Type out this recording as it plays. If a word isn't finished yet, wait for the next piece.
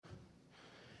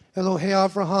Elohei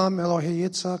Avraham, Elohei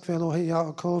Yitzhak, Elohei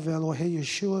Yaakov, Elohei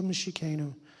Yeshua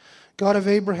Mishikeinu. God of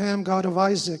Abraham, God of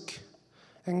Isaac,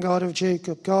 and God of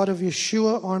Jacob, God of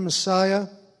Yeshua, our Messiah.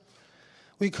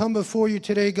 We come before you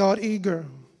today, God, eager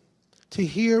to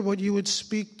hear what you would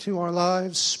speak to our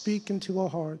lives, speak into our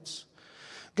hearts.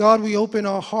 God, we open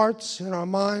our hearts and our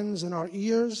minds and our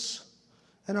ears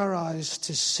and our eyes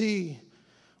to see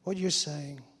what you're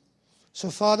saying. So,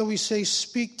 Father, we say,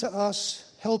 speak to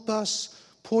us, help us,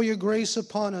 pour your grace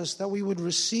upon us that we would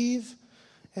receive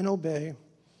and obey.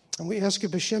 And we ask it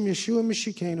b'shem Yeshua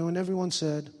Mishikeinu, and everyone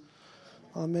said,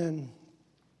 Amen.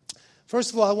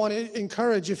 First of all, I want to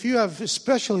encourage,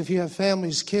 especially if you have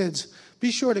families, kids,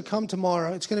 be sure to come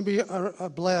tomorrow. It's going to be a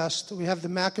blast. We have the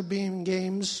Maccabean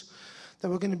games that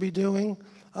we're going to be doing.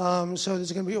 So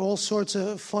there's going to be all sorts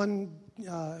of fun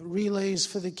relays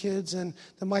for the kids, and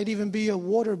there might even be a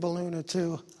water balloon or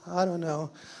two, I don't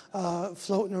know,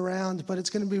 floating around, but it's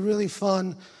going to be really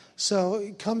fun.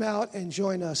 So come out and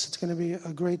join us. It's going to be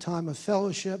a great time of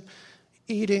fellowship,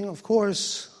 eating, of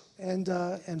course,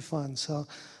 and fun. So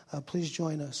please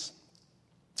join us.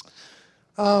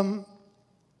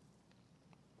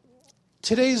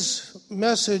 Today's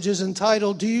message is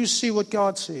entitled, Do You See What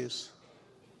God Sees?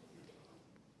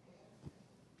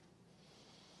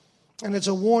 And it's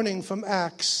a warning from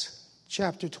Acts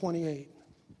chapter 28.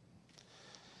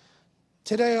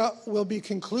 Today we'll be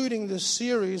concluding this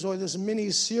series, or this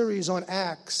mini-series on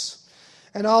Acts.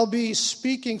 And I'll be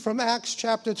speaking from Acts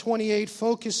chapter 28,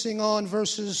 focusing on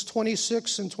verses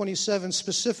 26 and 27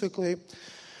 specifically.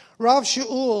 Rav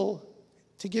Shaul,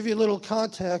 to give you a little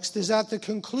context, is at the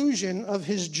conclusion of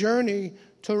his journey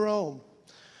to Rome,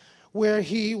 where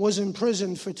he was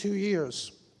imprisoned for 2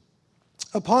 years.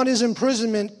 Upon his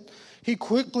imprisonment, he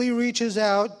quickly reaches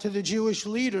out to the Jewish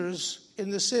leaders in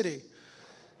the city.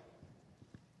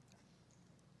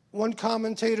 One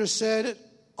commentator said,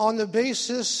 on the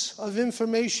basis of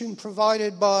information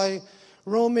provided by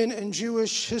Roman and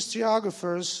Jewish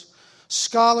historiographers,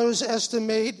 scholars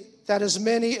estimate that as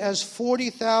many as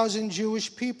 40,000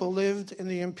 Jewish people lived in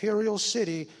the imperial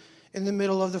city in the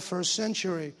middle of the first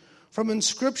century. From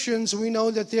inscriptions, we know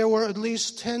that there were at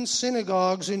least 10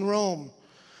 synagogues in Rome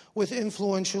with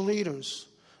influential leaders.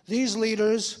 These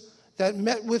leaders that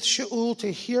met with Shaul to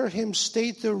hear him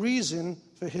state the reason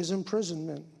for his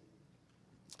imprisonment.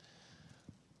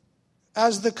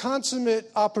 As the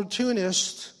consummate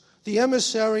opportunist, the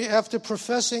emissary, after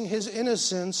professing his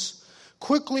innocence,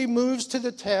 quickly moves to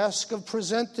the task of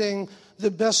presenting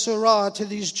the Besorah to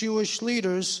these Jewish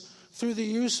leaders through the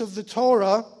use of the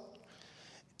Torah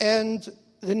and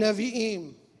the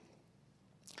Nevi'im.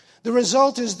 The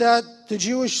result is that the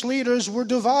Jewish leaders were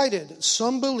divided.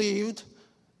 Some believed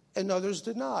and others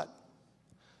did not.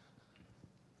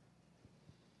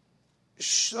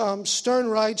 Stern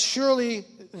writes, surely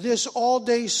this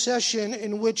all-day session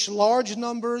in which large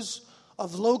numbers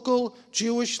of local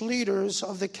Jewish leaders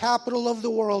of the capital of the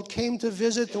world came to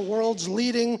visit the world's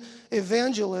leading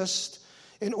evangelist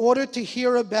in order to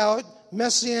hear about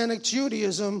Messianic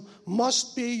Judaism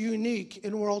must be unique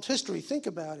in world history. Think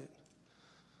about it.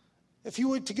 If you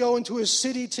were to go into a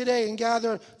city today and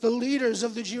gather the leaders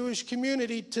of the Jewish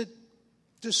community to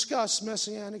discuss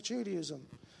Messianic Judaism,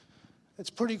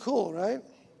 it's pretty cool, right?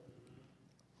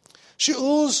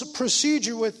 Shaul's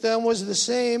procedure with them was the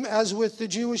same as with the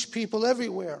Jewish people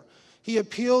everywhere. He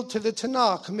appealed to the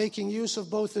Tanakh, making use of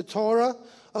both the Torah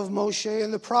of Moshe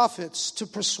and the prophets to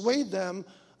persuade them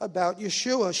about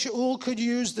Yeshua. Shaul could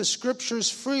use the scriptures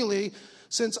freely,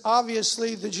 since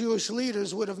obviously the Jewish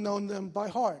leaders would have known them by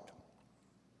heart.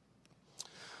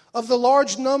 Of the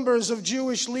large numbers of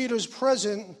Jewish leaders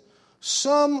present,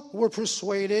 some were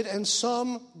persuaded and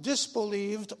some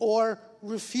disbelieved or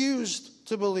refused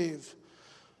to believe.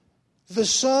 The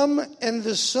sum and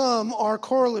the sum are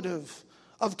correlative,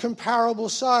 of comparable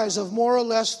size, of more or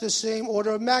less the same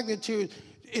order of magnitude.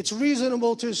 It's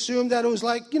reasonable to assume that it was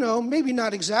like, maybe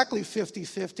not exactly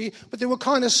 50-50, but they were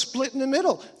kind of split in the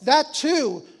middle. That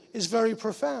too is very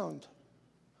profound.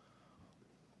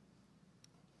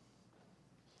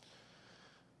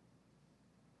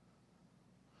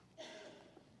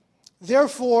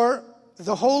 Therefore,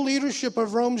 the whole leadership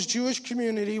of Rome's Jewish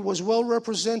community was well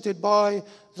represented by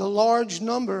the large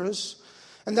numbers,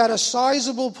 and that a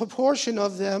sizable proportion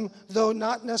of them, though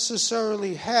not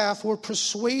necessarily half, were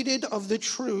persuaded of the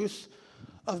truth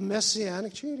of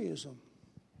Messianic Judaism.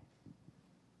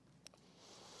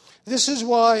 This is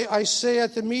why I say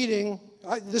that the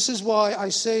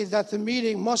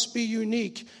meeting must be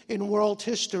unique in world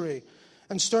history.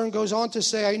 And Stern goes on to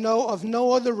say, I know of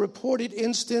no other reported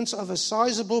instance of a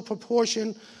sizable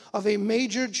proportion of a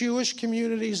major Jewish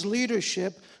community's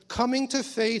leadership coming to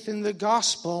faith in the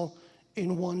gospel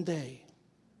in one day.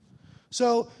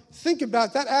 So think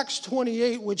about that. Acts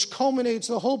 28, which culminates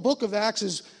the whole book of Acts,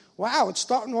 is, wow, it's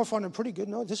starting off on a pretty good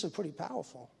note. This is pretty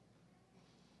powerful.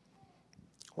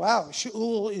 Wow,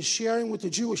 Shaul is sharing with the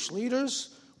Jewish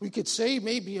leaders. We could say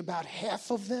maybe about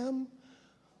half of them,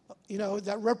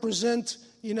 that represent,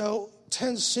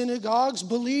 10 synagogues,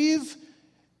 believe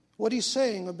what he's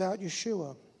saying about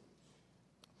Yeshua.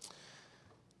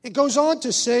 It goes on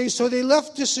to say, so they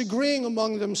left disagreeing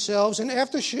among themselves, and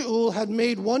after Shaul had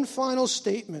made one final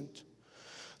statement,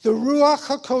 the Ruach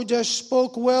HaKodesh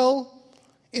spoke well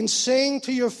in saying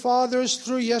to your fathers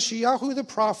through Yeshayahu the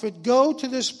prophet, go to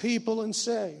this people and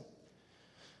say,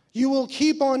 you will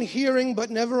keep on hearing but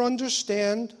never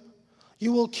understand.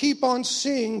 You will keep on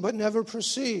seeing but never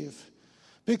perceive,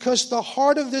 because the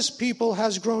heart of this people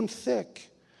has grown thick.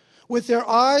 With their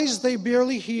eyes they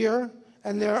barely hear,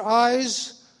 and their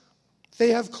eyes they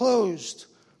have closed,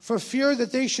 for fear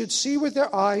that they should see with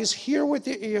their eyes, hear with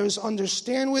their ears,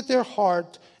 understand with their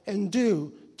heart, and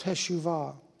do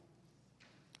teshuvah,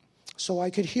 so I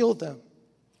could heal them.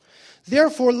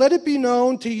 Therefore, let it be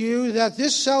known to you that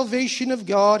this salvation of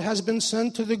God has been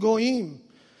sent to the Goyim,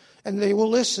 and they will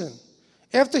listen.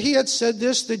 After he had said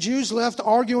this, the Jews left,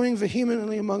 arguing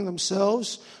vehemently among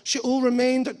themselves. Shaul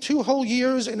remained 2 whole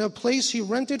years in a place he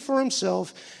rented for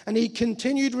himself, and he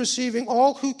continued receiving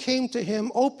all who came to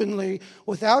him openly,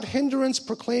 without hindrance,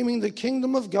 proclaiming the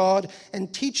kingdom of God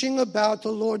and teaching about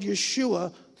the Lord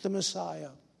Yeshua, the Messiah.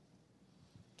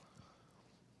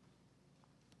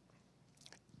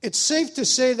 It's safe to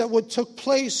say that what took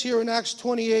place here in Acts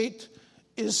 28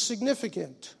 is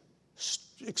significant,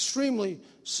 extremely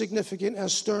significant,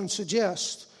 as Stern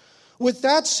suggests. With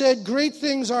that said, great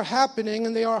things are happening,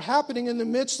 and they are happening in the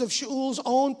midst of Shaul's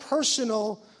own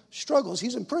personal struggles.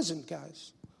 He's in prison,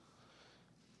 guys.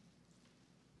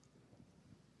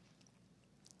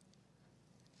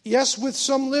 Yes, with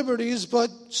some liberties, but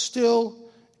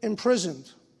still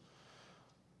imprisoned.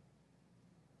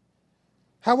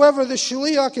 However, the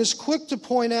Shaliach is quick to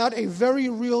point out a very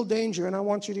real danger, and I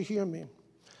want you to hear me,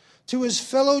 to his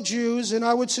fellow Jews, and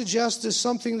I would suggest is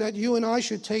something that you and I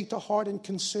should take to heart and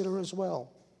consider as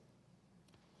well.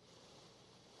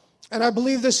 And I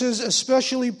believe this is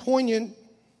especially poignant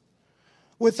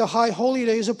with the High Holy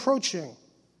Days approaching.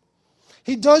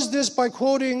 He does this by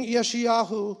quoting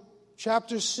Yeshayahu,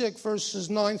 chapter 6, verses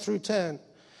 9 through 10.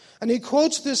 And he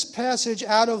quotes this passage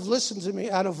out of, listen to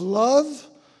me, out of love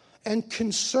and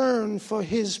concern for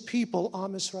his people,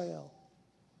 Am Israel.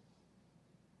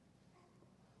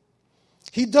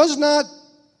 He does not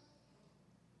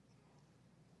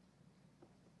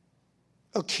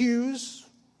accuse,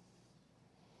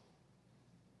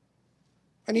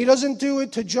 and he doesn't do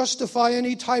it to justify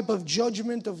any type of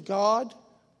judgment of God,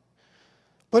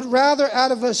 but rather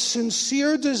out of a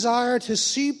sincere desire to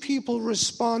see people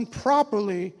respond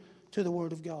properly to the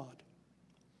Word of God.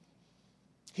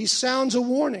 He sounds a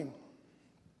warning.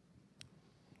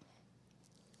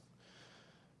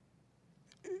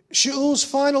 Shaul's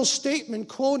final statement,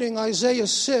 quoting Isaiah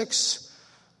 6,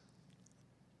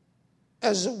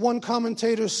 as one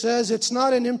commentator says, it's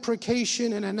not an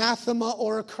imprecation, an anathema,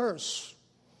 or a curse,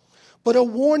 but a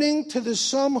warning to the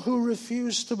some who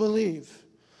refuse to believe.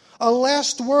 A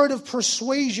last word of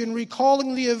persuasion,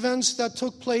 recalling the events that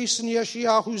took place in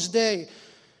Yeshayahu's day.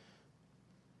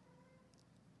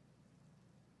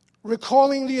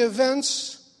 Recalling the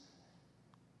events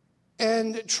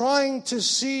and trying to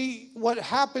see what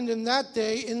happened in that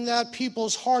day, in that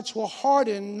people's hearts were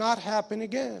hardened, not happen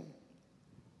again.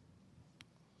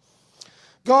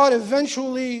 God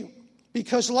eventually,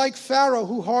 because like Pharaoh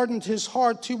who hardened his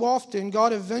heart too often,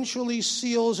 God eventually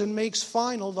seals and makes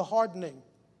final the hardening.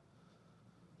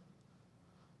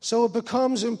 So it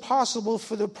becomes impossible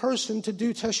for the person to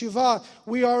do teshuvah.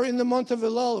 We are in the month of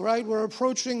Elul, right? We're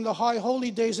approaching the high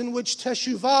holy days in which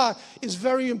teshuvah is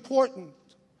very important.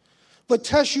 But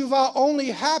teshuvah only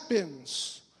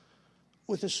happens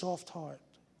with a soft heart.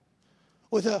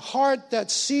 With a heart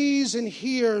that sees and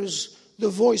hears the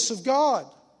voice of God.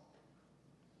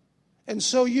 And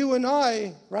so you and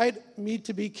I, right, need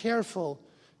to be careful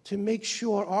to make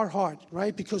sure our heart,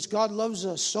 right? Because God loves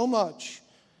us so much.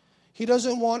 He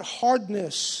doesn't want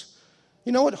hardness.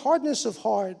 You know what? Hardness of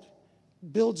heart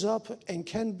builds up and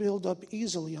can build up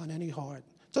easily on any heart.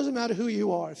 It doesn't matter who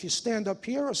you are. If you stand up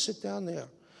here or sit down there,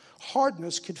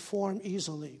 hardness could form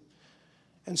easily.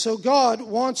 And so God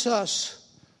wants us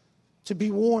to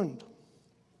be warned.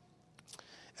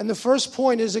 And the first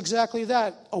point is exactly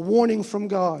that, a warning from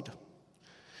God.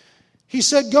 He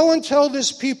said, go and tell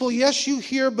this people, yes, you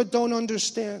hear, but don't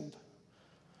understand.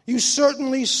 You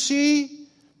certainly see,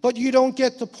 but you don't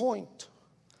get the point.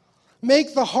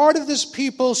 Make the heart of this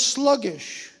people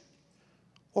sluggish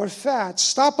or fat.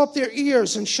 Stop up their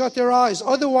ears and shut their eyes.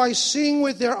 Otherwise, seeing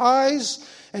with their eyes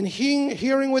and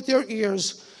hearing with their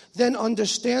ears, then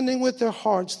understanding with their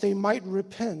hearts, they might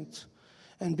repent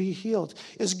and be healed.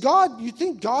 You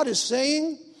think God is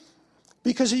saying,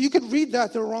 because you could read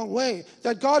that the wrong way,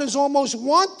 that God is almost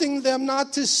wanting them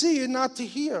not to see and not to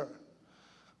hear.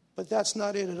 But that's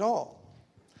not it at all.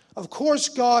 Of course,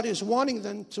 God is wanting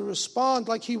them to respond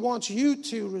like He wants you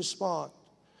to respond,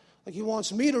 like He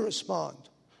wants me to respond.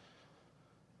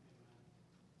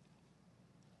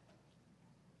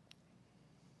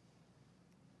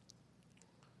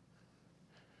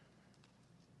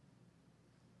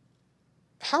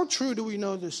 How true do we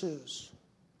know this is?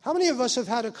 How many of us have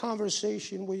had a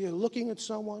conversation where you're looking at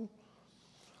someone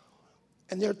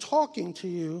and they're talking to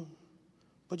you,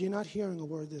 but you're not hearing a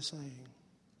word they're saying?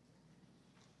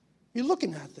 You're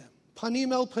looking at them,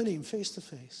 panim el panim, face to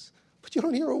face, but you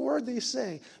don't hear a word they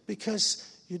say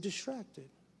because you're distracted,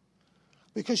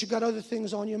 because you've got other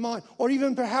things on your mind, or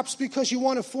even perhaps because you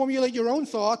want to formulate your own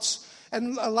thoughts.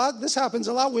 And this happens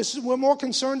a lot. We're more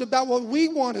concerned about what we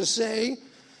want to say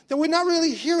that we're not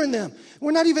really hearing them.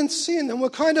 We're not even seeing them. We're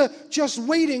kind of just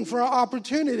waiting for our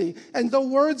opportunity. And the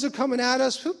words are coming at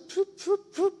us. Whoop, whoop,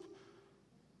 whoop, whoop.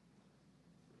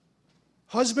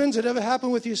 Husbands, it ever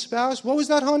happened with your spouse? What was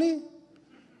that, honey?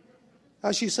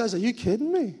 As she says, are you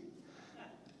kidding me?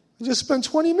 I just spent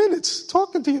 20 minutes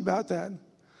talking to you about that.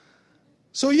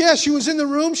 So yeah, she was in the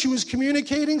room. She was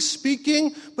communicating,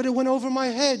 speaking, but it went over my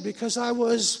head because I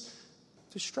was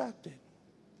distracted.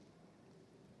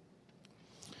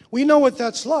 We know what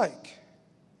that's like.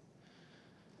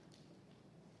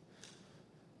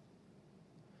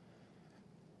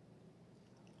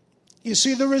 You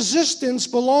see, the resistance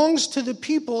belongs to the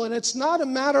people, and it's not a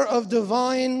matter of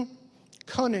divine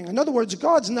cunning. In other words,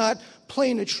 God's not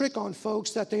playing a trick on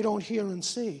folks that they don't hear and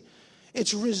see.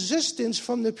 It's resistance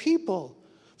from the people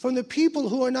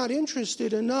who are not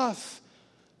interested enough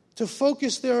to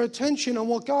focus their attention on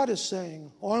what God is saying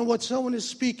or on what someone is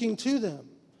speaking to them.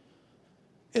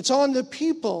 It's on the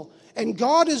people, and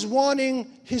God is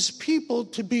wanting His people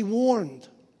to be warned.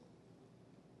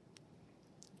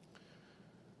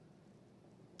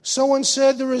 Someone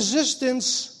said the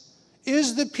resistance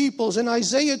is the people's, and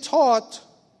Isaiah taught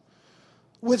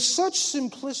with such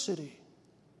simplicity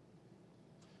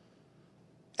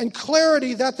and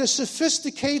clarity that the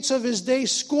sophisticates of his day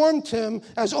scorned him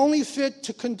as only fit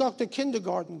to conduct a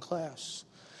kindergarten class.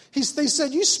 They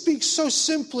said, you speak so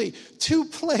simply, too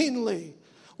plainly.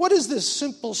 What is this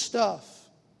simple stuff?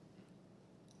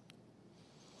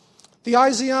 The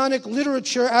Isaianic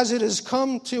literature, as it has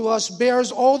come to us,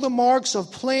 bears all the marks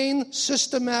of plain,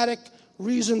 systematic,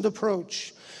 reasoned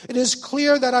approach. It is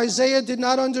clear that Isaiah did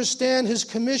not understand his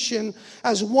commission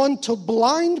as one to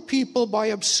blind people by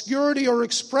obscurity or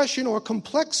expression or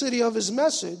complexity of his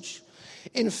message.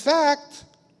 In fact,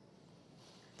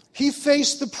 he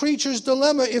faced the preacher's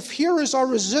dilemma. If hearers are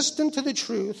resistant to the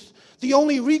truth, the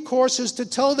only recourse is to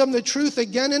tell them the truth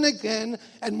again and again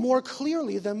and more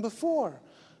clearly than before.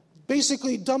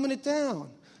 Basically, dumbing it down.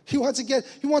 He wants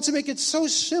to make it so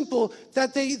simple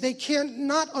that they can't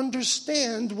not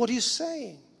understand what he's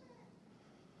saying.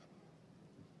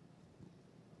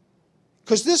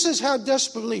 Because this is how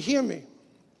desperately, hear me,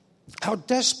 how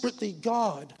desperately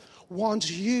God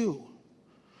wants you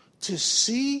to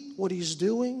see what he's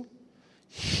doing,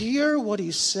 hear what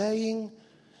he's saying,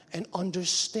 and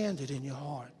understand it in your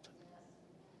heart.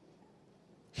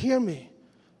 Hear me.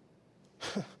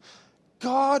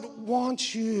 God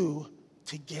wants you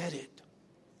to get it.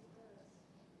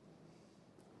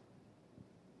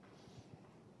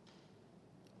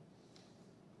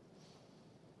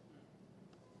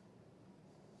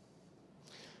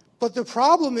 But the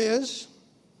problem is,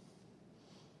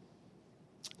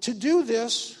 to do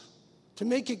this, to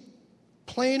make it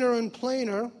plainer and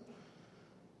plainer,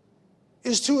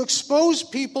 is to expose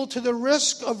people to the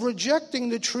risk of rejecting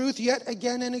the truth yet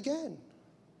again and again.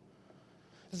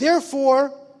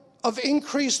 Therefore, of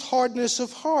increased hardness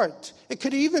of heart. It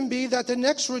could even be that the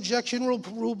next rejection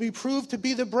will be proved to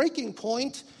be the breaking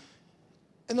point,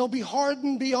 and they'll be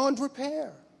hardened beyond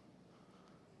repair.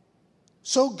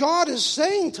 So God is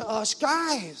saying to us,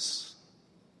 guys,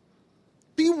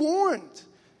 be warned.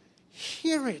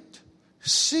 Hear it,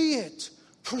 see it,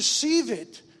 perceive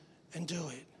it, and do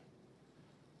it.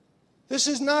 This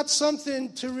is not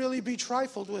something to really be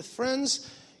trifled with.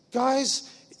 Friends, guys,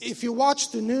 if you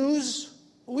watch the news,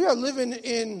 we are living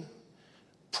in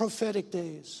prophetic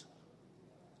days.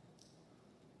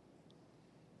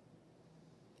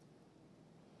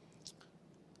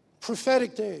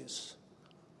 prophetic days.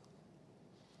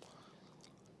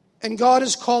 And God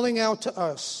is calling out to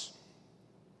us.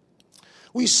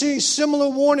 We see similar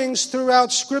warnings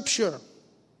throughout Scripture.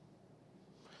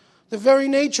 The very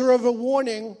nature of a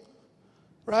warning,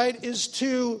 right, is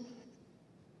to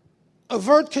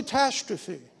avert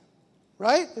catastrophe,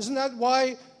 right? Isn't that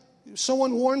why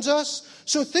someone warns us?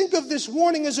 So think of this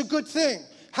warning as a good thing.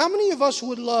 How many of us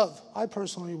would love, I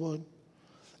personally would,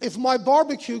 if my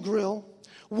barbecue grill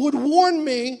would warn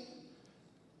me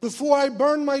before I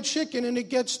burn my chicken and it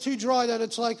gets too dry that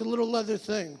it's like a little leather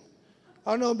thing?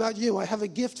 I don't know about you. I have a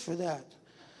gift for that.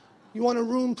 You want to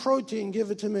ruin protein,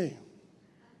 give it to me.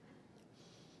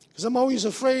 Because I'm always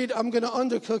afraid I'm going to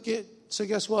undercook it. So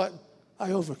guess what? I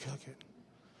overcook it.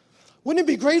 Wouldn't it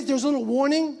be great if there was a little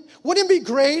warning? Wouldn't it be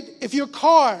great if your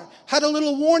car had a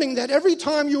little warning that every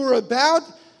time you were about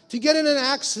to get in an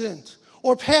accident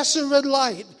or pass a red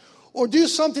light or do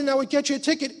something that would get you a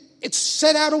ticket, it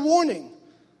set out a warning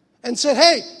and said,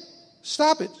 hey,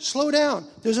 stop it, slow down.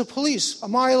 There's a police a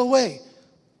mile away.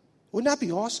 Wouldn't that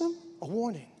be awesome? A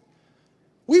warning.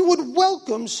 We would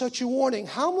welcome such a warning.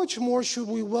 How much more should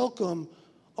we welcome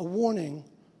a warning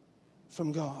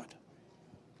from God?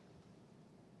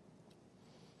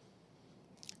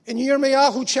 In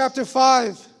Yirmiyahu chapter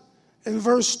 5, in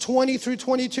verse 20 through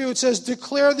 22, it says,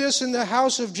 declare this in the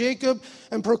house of Jacob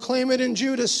and proclaim it in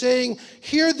Judah, saying,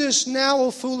 hear this now,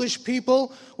 O foolish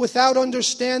people, without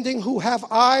understanding, who have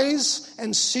eyes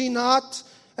and see not,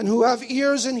 and who have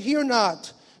ears and hear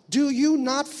not. Do you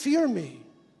not fear me,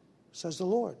 says the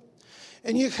Lord.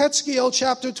 In Yechezkel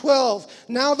chapter 12,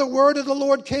 now the word of the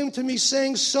Lord came to me,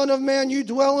 saying, Son of man, you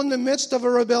dwell in the midst of a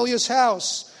rebellious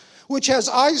house, which has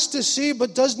eyes to see,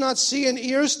 but does not see, and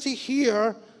ears to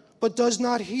hear, but does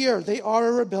not hear. They are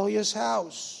a rebellious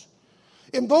house.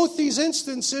 In both these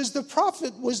instances, the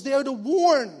prophet was there to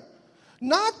warn,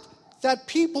 not that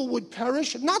people would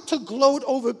perish, not to gloat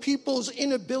over people's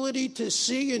inability to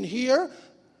see and hear.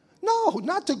 No,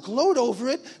 not to gloat over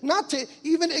it, not to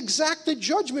even exact the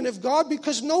judgment of God,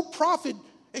 because no prophet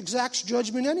exacts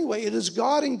judgment anyway. It is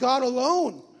God and God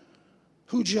alone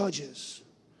who judges.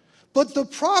 But the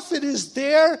prophet is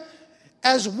there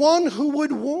as one who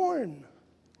would warn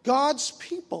God's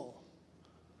people.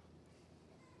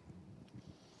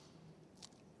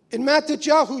 In Matthew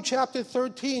chapter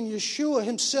 13, Yeshua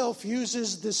himself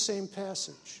uses this same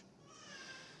passage.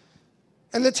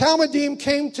 And the Talmudim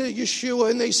came to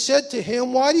Yeshua and they said to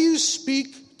him, why do you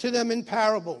speak to them in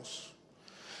parables?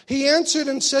 He answered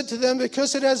and said to them,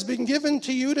 because it has been given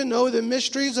to you to know the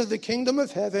mysteries of the kingdom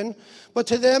of heaven, but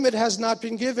to them it has not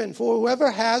been given. For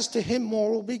whoever has, to him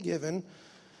more will be given,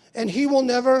 and he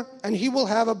will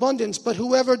have abundance. But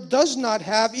whoever does not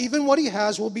have, even what he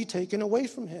has will be taken away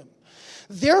from him.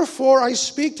 Therefore I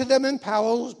speak to them in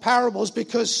parables,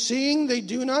 because seeing they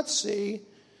do not see,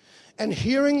 and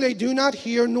hearing they do not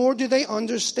hear, nor do they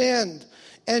understand.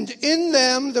 And in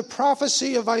them the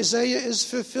prophecy of Isaiah is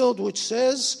fulfilled, which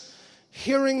says,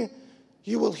 hearing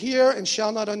you will hear and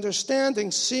shall not understand,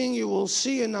 and seeing you will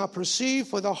see and not perceive,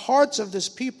 for the hearts of this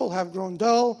people have grown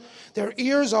dull. Their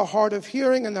ears are hard of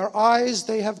hearing, and their eyes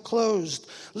they have closed,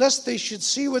 lest they should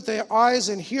see with their eyes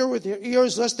and hear with their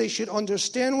ears, lest they should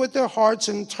understand with their hearts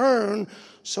and turn,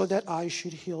 so that I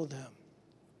should heal them.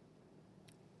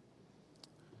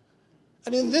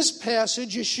 And in this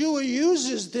passage, Yeshua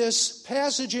uses this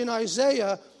passage in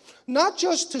Isaiah not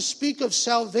just to speak of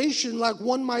salvation like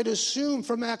one might assume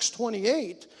from Acts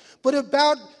 28, but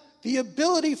about the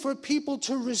ability for people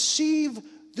to receive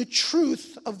the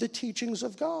truth of the teachings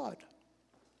of God.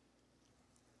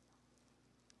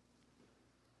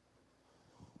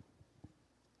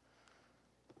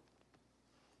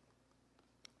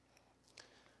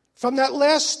 From that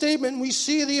last statement, we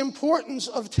see the importance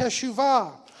of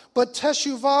teshuvah. But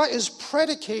teshuvah is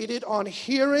predicated on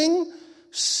hearing,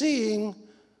 seeing,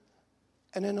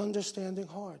 and an understanding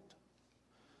heart.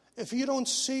 If you don't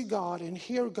see God and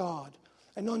hear God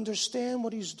and understand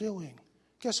what he's doing,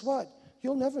 guess what?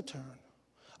 You'll never turn.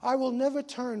 I will never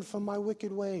turn from my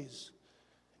wicked ways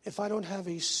if I don't have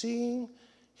a seeing,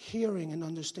 hearing, and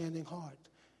understanding heart.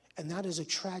 And that is a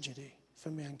tragedy for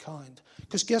mankind.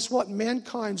 Because guess what?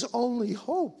 Mankind's only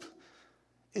hope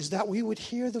is that we would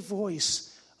hear the voice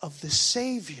of the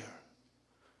Savior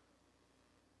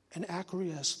and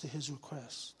acquiesce to his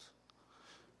request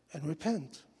and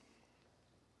repent.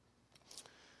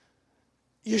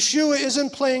 Yeshua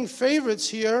isn't playing favorites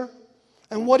here,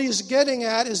 and what he's getting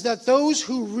at is that those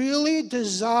who really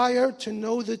desire to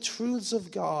know the truths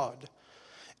of God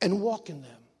and walk in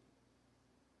them,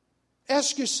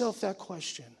 ask yourself that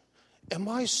question. Am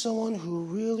I someone who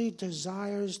really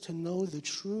desires to know the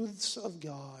truths of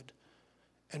God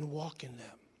and walk in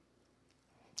them?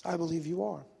 I believe you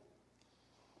are.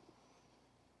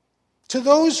 To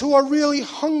those who are really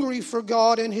hungry for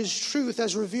God and His truth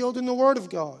as revealed in the Word of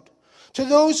God. To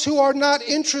those who are not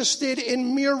interested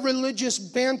in mere religious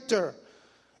banter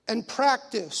and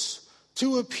practice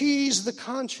to appease the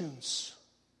conscience.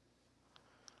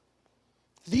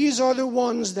 These are the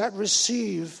ones that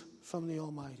receive from the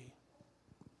Almighty.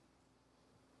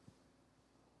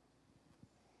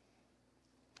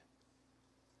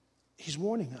 He's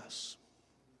warning us.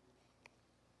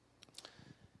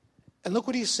 And look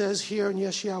what he says here in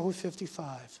Yeshayahu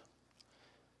 55.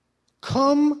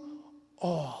 Come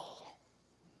all.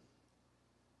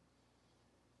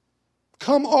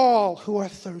 Come all who are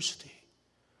thirsty.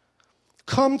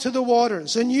 Come to the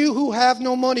waters. And you who have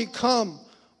no money, come,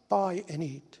 buy and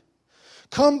eat.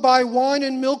 Come buy wine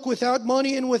and milk without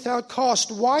money and without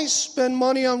cost. Why spend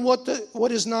money on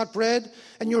what is not bread,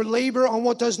 and your labor on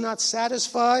what does not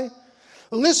satisfy?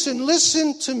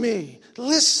 Listen to me.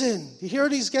 Listen. You hear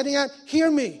what he's getting at?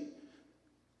 Hear me.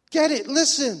 Get it.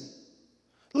 Listen.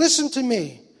 Listen to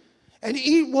me. And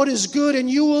eat what is good, and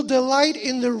you will delight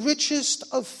in the richest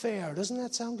of fare. Doesn't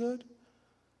that sound good?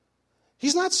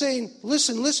 He's not saying,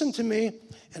 listen to me,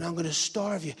 and I'm going to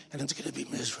starve you, and it's going to be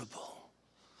miserable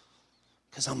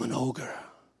because I'm an ogre.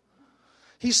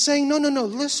 He's saying, no,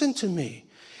 listen to me.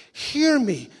 Hear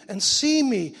me and see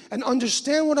me and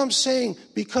understand what I'm saying,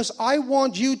 because I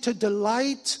want you to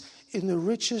delight in the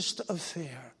richest of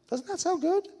fare. Doesn't that sound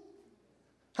good?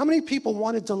 How many people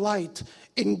want to delight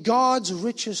in God's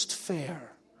richest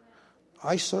fare?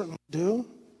 I certainly do.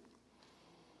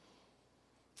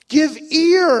 Give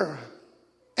ear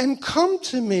and come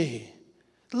to me.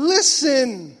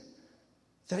 Listen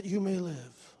that you may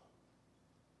live.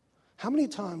 How many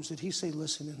times did he say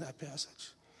listen in that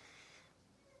passage?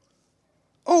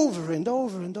 Over and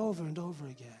over and over and over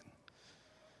again.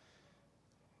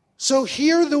 So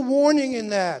hear the warning in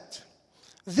that.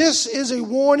 This is a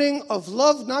warning of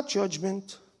love, not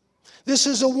judgment. This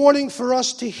is a warning for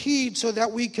us to heed so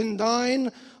that we can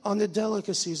dine on the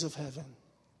delicacies of heaven.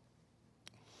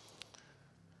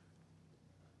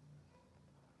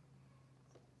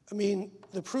 I mean,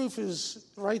 the proof is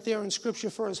right there in Scripture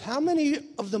for us. How many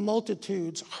of the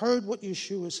multitudes heard what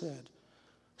Yeshua said?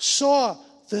 Saw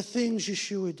the things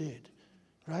Yeshua did,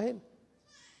 right?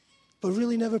 But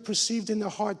really never perceived in their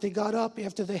heart. They got up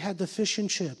after they had the fish and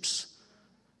chips,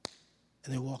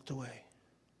 and they walked away.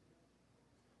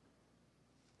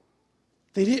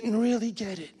 They didn't really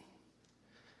get it.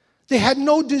 They had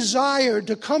no desire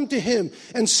to come to him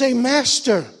and say,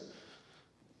 Master,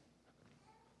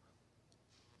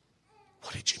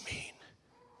 what did you mean?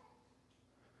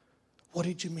 What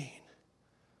did you mean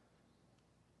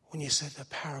when you said the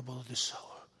parable of the sower?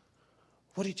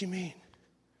 What did you mean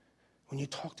when you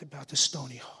talked about the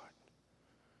stony heart?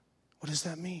 What does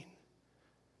that mean?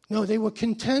 No, they were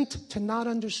content to not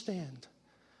understand.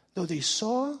 Though they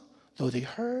saw, though they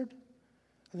heard,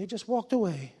 and they just walked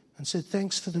away and said,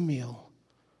 thanks for the meal.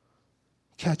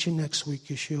 Catch you next week,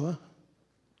 Yeshua.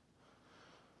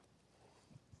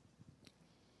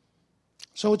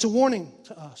 So it's a warning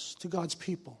to us, to God's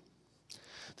people.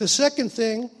 The second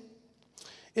thing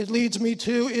it leads me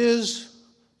to is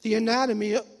the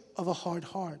anatomy of a hard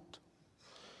heart.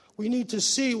 We need to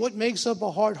see what makes up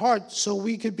a hard heart so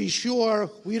we could be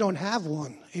sure we don't have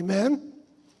one. Amen?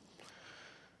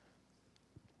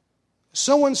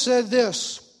 Someone said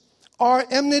this, our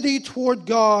enmity toward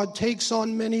God takes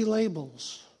on many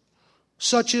labels,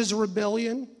 such as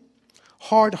rebellion,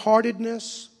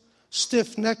 hard-heartedness,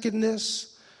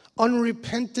 stiff-neckedness,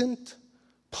 unrepentant,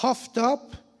 puffed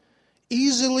up,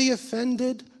 easily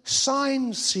offended,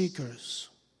 sign seekers.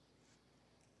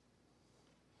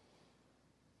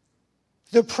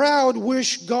 The proud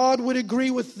wish God would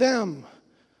agree with them.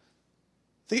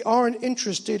 They aren't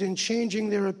interested in changing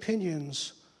their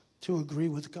opinions to agree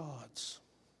with God's.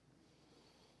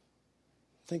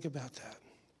 Think about that.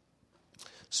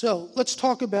 So let's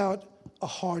talk about a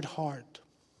hard heart.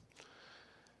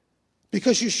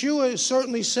 Because Yeshua is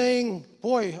certainly saying,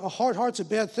 boy, a hard heart's a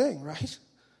bad thing, right?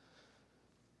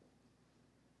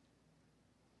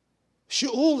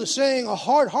 Shaul is saying a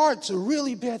hard heart's a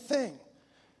really bad thing.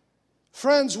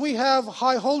 Friends, we have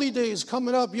high holy days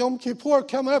coming up, Yom Kippur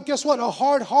coming up. Guess what? A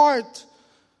hard heart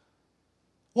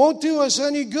won't do us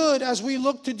any good as we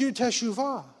look to do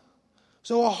teshuvah.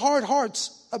 So a hard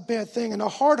heart's a bad thing. And a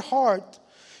hard heart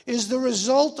is the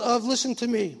result of, listen to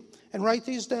me, and write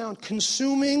these down,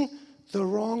 consuming the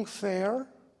wrong fare,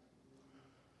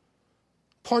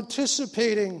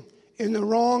 participating in the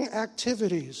wrong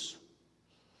activities,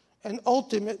 and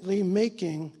ultimately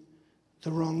making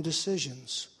the wrong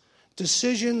decisions.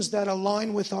 decisions that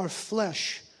align with our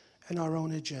flesh and our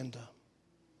own agenda.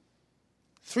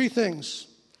 3 things.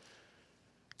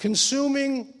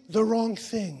 Consuming the wrong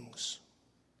things.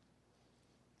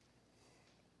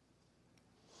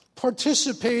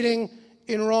 Participating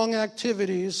in wrong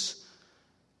activities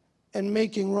and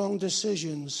making wrong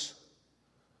decisions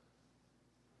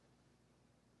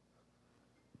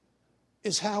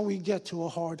is how we get to a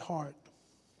hard heart.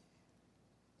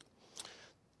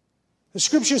 The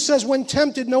scripture says, when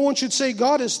tempted, no one should say,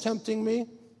 God is tempting me.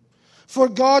 For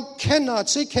God cannot,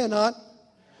 say cannot,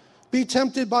 be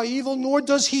tempted by evil, nor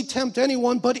does he tempt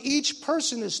anyone, but each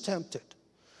person is tempted.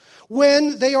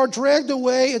 When they are dragged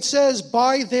away, it says,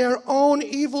 by their own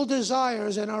evil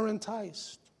desires and are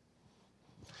enticed.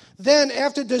 Then,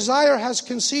 after desire has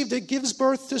conceived, it gives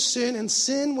birth to sin, and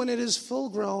sin, when it is full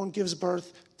grown, gives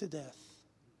birth to death.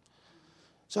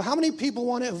 So how many people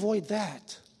want to avoid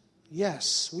that?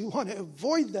 Yes, we want to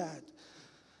avoid that.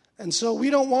 And so we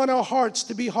don't want our hearts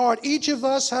to be hard. Each of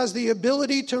us has the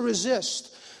ability to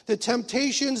resist the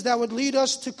temptations that would lead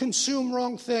us to consume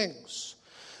wrong things,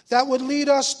 that would lead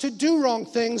us to do wrong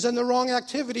things and the wrong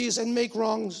activities and make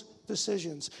wrong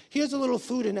decisions. Here's a little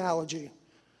food analogy.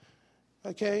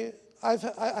 Okay, I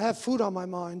have food on my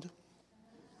mind.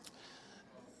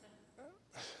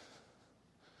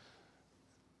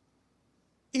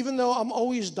 Even though I'm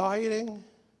always dieting,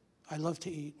 I love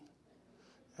to eat.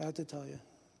 I have to tell you,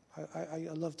 I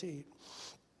love to eat.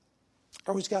 I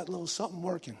always got a little something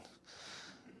working.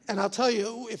 And I'll tell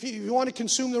you, if you want to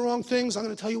consume the wrong things, I'm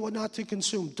going to tell you what not to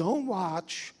consume. Don't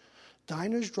watch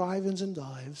diners, drive-ins, and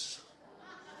dives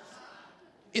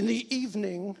in the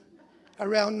evening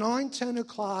around 9, 10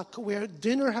 o'clock where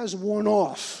dinner has worn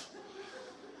off.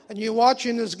 And you're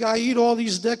watching this guy eat all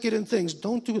these decadent things.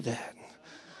 Don't do that.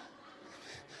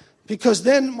 Because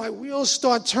then my wheels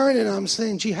start turning and I'm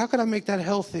saying, gee, how could I make that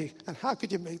healthy? And how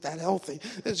could you make that healthy?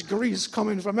 There's grease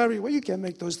coming from everywhere. You can't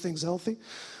make those things healthy.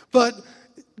 But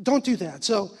don't do that.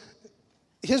 So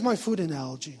here's my food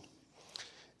analogy.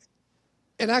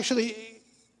 And actually,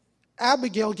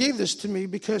 Abigail gave this to me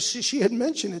because she had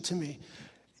mentioned it to me.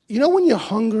 You know when you're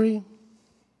hungry?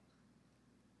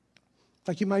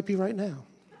 Like you might be right now.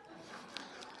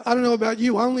 I don't know about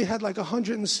you. I only had like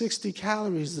 160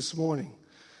 calories this morning.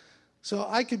 So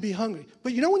I could be hungry.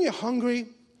 But you know when you're hungry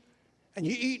and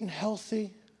you're eating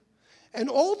healthy, and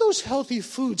all those healthy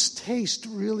foods taste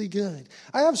really good.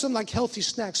 I have some like healthy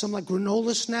snacks, some like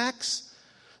granola snacks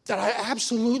that I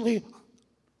absolutely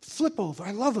flip over.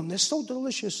 I love them. They're so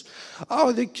delicious.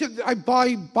 Oh, I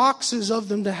buy boxes of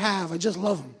them to have. I just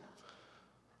love them.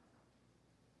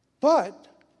 But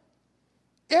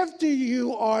after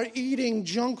you are eating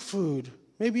junk food,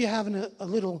 maybe you're having a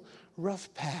little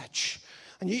rough patch,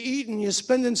 and you're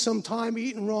spending some time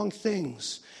eating wrong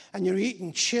things, and you're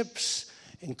eating chips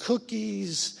and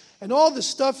cookies and all the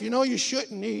stuff you know you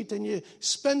shouldn't eat, and you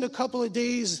spend a couple of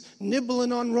days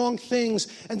nibbling on wrong things,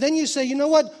 and then you say, you know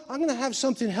what, I'm going to have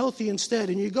something healthy instead,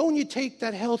 and you go and you take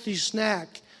that healthy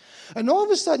snack, and all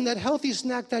of a sudden that healthy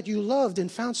snack that you loved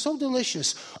and found so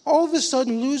delicious, all of a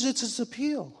sudden loses its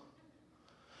appeal.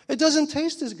 It doesn't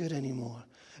taste as good anymore.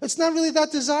 It's not really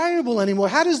that desirable anymore.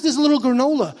 How does this little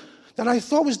granola that I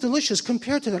thought was delicious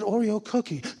compared to that Oreo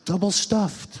cookie, double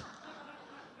stuffed,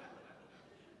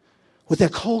 with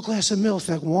that cold glass of milk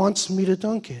that wants me to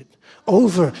dunk it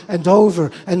over and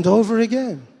over and over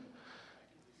again?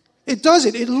 It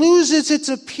doesn't. It loses its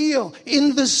appeal.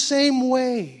 In the same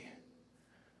way,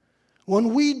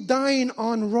 when we dine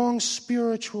on wrong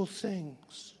spiritual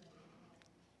things,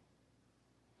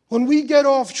 when we get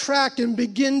off track and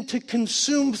begin to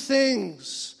consume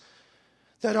things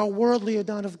that are worldly and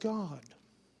not of God,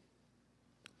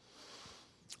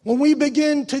 when we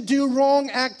begin to do wrong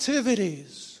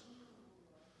activities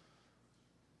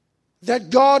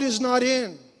that God is not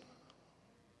in,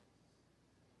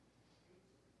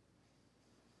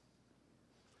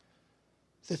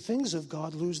 the things of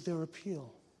God lose their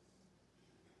appeal.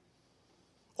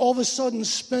 All of a sudden,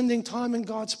 spending time in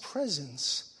God's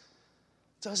presence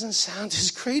doesn't sound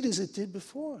as great as it did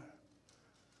before.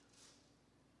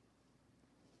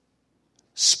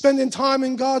 Spending time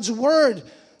in God's Word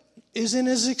isn't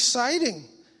as exciting,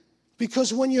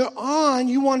 because when you're on,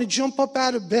 you want to jump up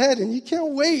out of bed and you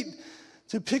can't wait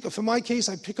to pick up. For my case,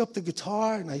 I pick up the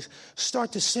guitar and I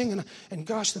start to sing, and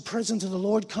gosh, the presence of the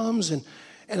Lord comes, and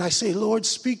I say, Lord,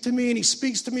 speak to me, and He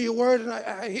speaks to me a word, and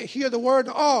I hear the word.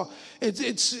 Oh,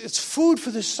 it's food for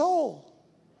the soul.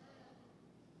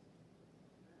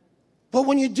 But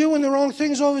when you're doing the wrong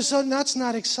things, all of a sudden, that's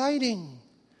not exciting.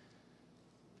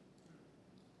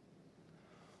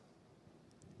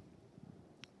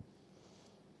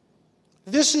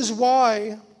 This is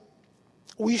why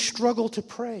we struggle to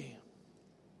pray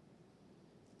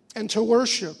and to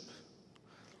worship,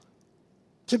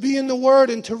 to be in the Word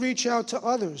and to reach out to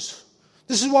others.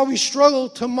 This is why we struggle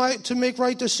to make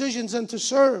right decisions and to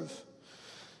serve.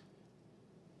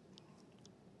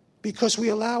 Because we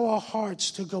allow our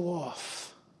hearts to go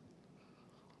off.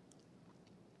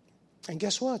 And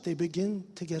guess what? They begin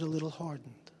to get a little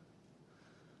hardened.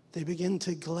 They begin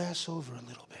to glass over a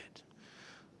little bit.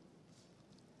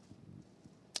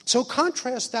 So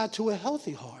contrast that to a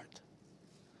healthy heart.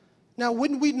 Now,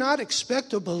 wouldn't we not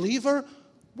expect a believer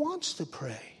wants to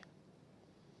pray?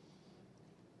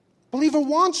 A believer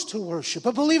wants to worship.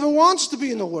 A believer wants to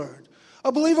be in the Word.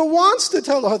 A believer wants to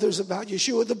tell others about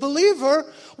Yeshua. The believer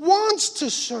wants to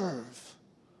serve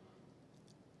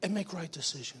and make right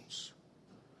decisions.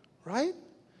 Right?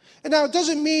 And now it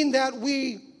doesn't mean that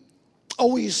we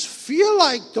always feel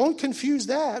like, don't confuse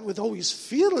that with always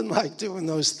feeling like doing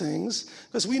those things,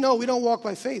 because we know we don't walk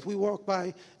by faith. We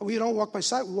don't walk by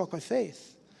sight, we walk by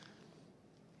faith.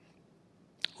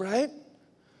 Right?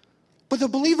 But the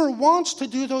believer wants to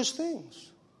do those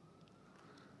things.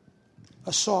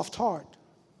 A soft heart.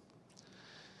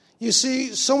 You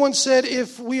see, someone said,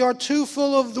 if we are too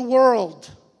full of the world,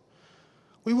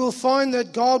 we will find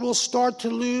that God will start to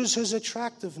lose his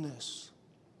attractiveness.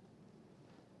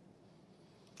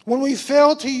 When we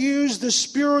fail to use the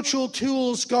spiritual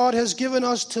tools God has given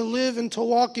us to live and to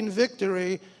walk in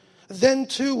victory, then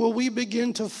too will we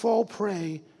begin to fall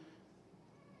prey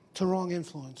to wrong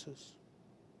influences.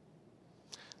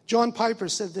 John Piper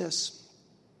said this.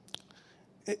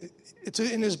 It's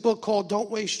in his book called Don't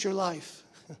Waste Your Life.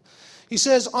 He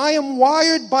says, I am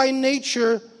wired by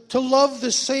nature to love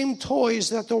the same toys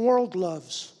that the world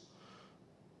loves.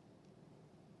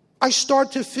 I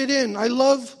start to fit in.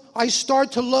 I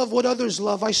start to love what others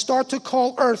love. I start to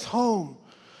call earth home.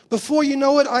 Before you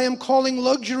know it, I am calling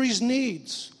luxuries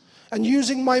needs and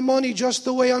using my money just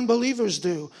the way unbelievers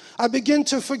do. I begin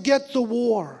to forget the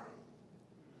war.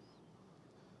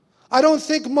 I don't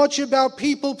think much about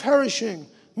people perishing.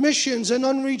 Missions and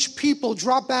unreached people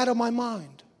drop out of my mind.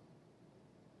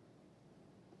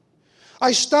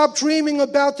 I stop dreaming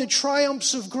about the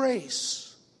triumphs of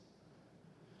grace.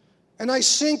 And I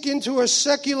sink into a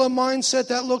secular mindset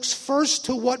that looks first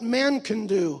to what man can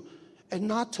do and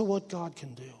not to what God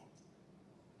can do.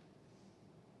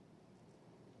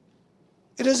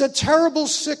 It is a terrible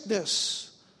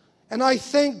sickness, and I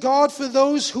thank God for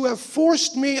those who have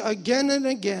forced me again and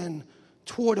again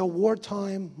toward a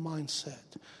wartime mindset.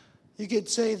 You could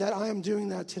say that I am doing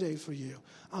that today for you.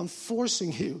 I'm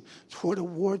forcing you toward a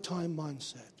wartime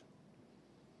mindset.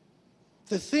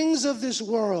 The things of this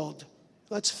world,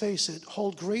 let's face it,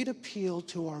 hold great appeal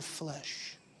to our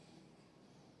flesh.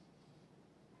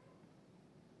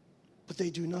 But they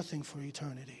do nothing for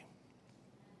eternity.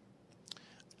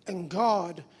 And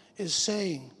God is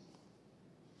saying,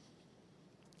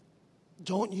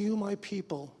 don't you, my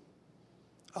people,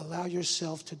 allow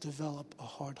yourself to develop a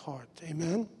hard heart.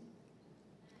 Amen?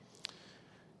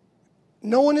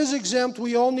 No one is exempt.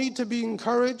 We all need to be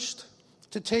encouraged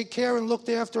to take care and look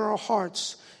after our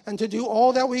hearts and to do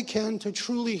all that we can to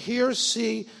truly hear,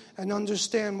 see, and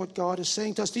understand what God is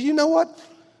saying to us. Do you know what?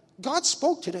 God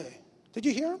spoke today. Did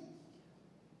you hear him?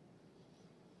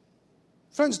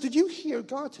 Friends, did you hear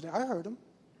God today? I heard him.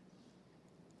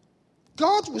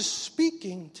 God was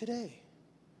speaking today.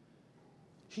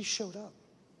 He showed up.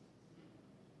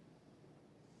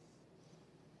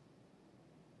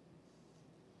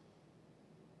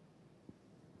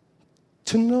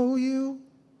 To know you,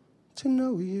 to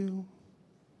know you.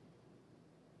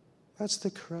 That's the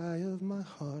cry of my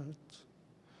heart.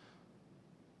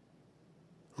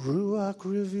 Ruach,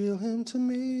 reveal him to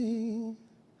me.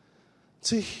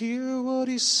 To hear what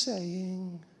he's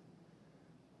saying,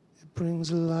 it brings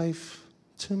life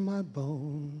to my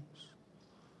bones.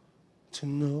 To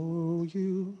know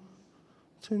you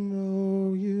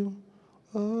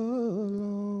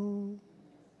alone.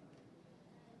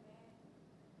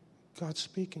 God's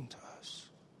speaking to us.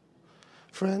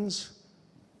 Friends,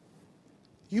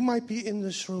 you might be in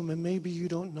this room and maybe you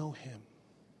don't know him.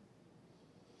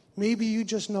 Maybe you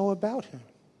just know about him.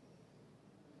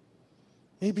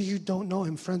 Maybe you don't know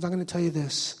him. Friends, I'm going to tell you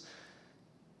this.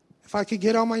 If I could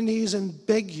get on my knees and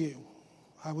beg you,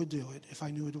 I would do it if I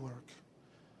knew it would work.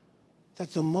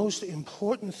 That the most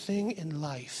important thing in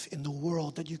life, in the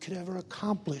world, that you could ever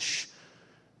accomplish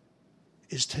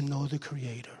is to know the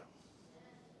Creator.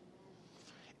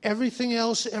 Everything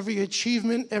else, every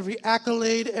achievement, every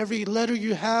accolade, every letter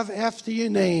you have after your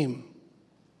name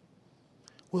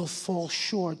will fall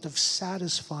short of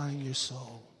satisfying your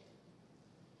soul.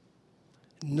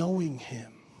 knowing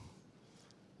Him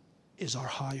is our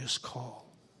highest call.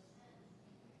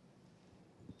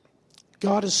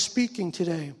 God is speaking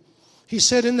today. He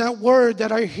said in that word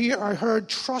that I heard,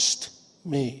 trust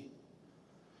me.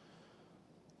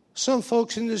 Some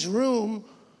folks in this room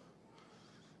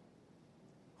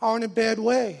are in a bad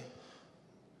way,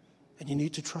 and you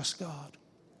need to trust God.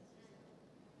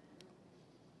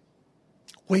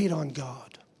 Wait on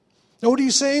God. Know what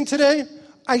he's saying today?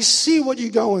 I see what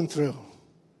you're going through.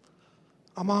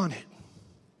 I'm on it.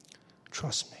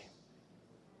 Trust me.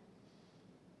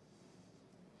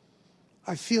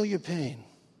 I feel your pain.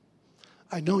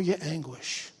 I know your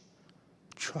anguish.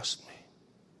 Trust me.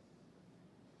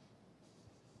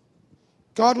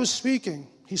 God was speaking.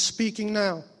 He's speaking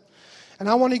now. And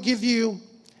I want to give you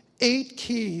 8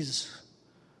 keys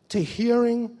to a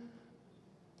hearing,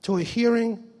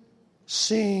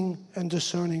 seeing, and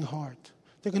discerning heart.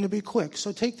 They're going to be quick,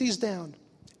 so take these down.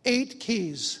 8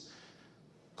 keys.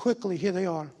 Quickly, here they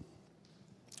are.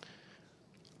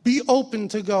 Be open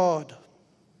to God.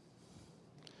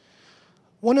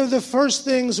 One of the first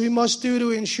things we must do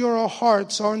to ensure our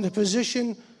hearts are in the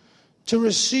position to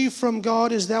receive from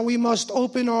God is that we must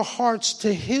open our hearts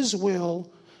to His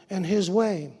will and His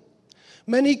way.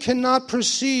 Many cannot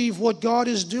perceive what God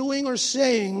is doing or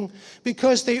saying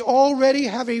because they already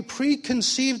have a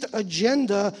preconceived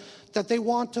agenda that they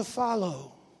want to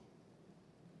follow.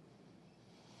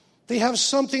 They have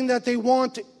something that they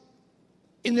want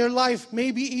in their life,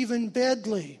 maybe even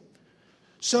badly.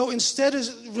 So instead of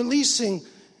releasing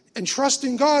and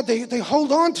trusting God, they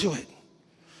hold on to it.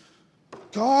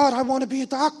 God, I want to be a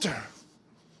doctor.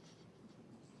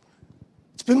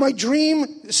 It's been my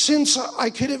dream since I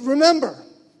could remember.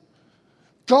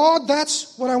 God,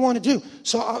 that's what I want to do.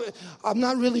 So I'm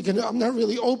not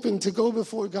really open to go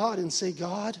before God and say,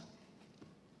 God,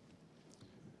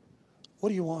 what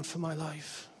do you want for my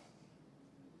life?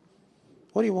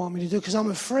 What do you want me to do? Because I'm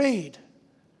afraid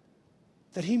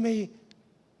that He may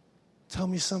tell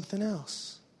me something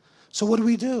else. So what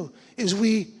do? Is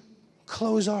we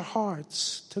close our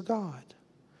hearts to God.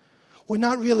 We're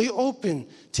not really open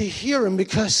to hear Him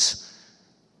because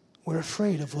we're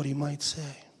afraid of what He might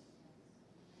say.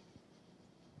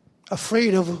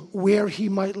 Afraid of where He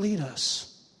might lead us.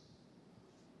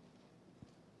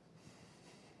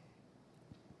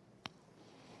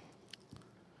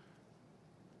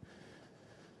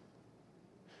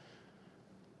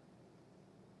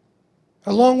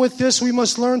 Along with this, we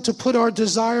must learn to put our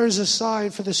desires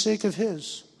aside for the sake of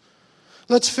His.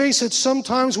 Let's face it,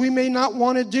 sometimes we may not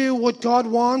want to do what God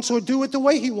wants or do it the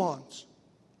way He wants.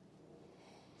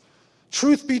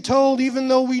 Truth be told, even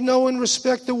though we know and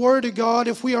respect the Word of God,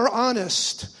 if we are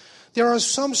honest, there are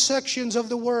some sections of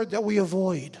the Word that we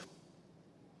avoid.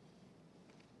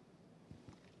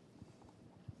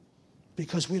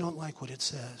 Because we don't like what it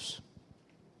says.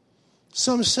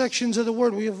 Some sections of the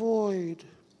Word we avoid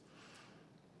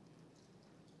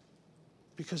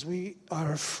because we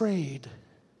are afraid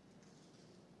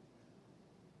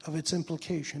of its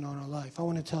implication on our life. I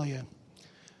want to tell you,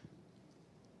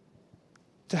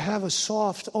 to have a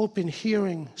soft, open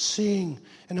hearing, seeing,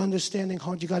 and understanding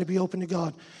heart, you got to be open to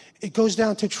God. It goes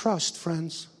down to trust,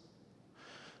 friends.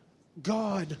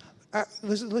 God,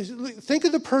 listen, think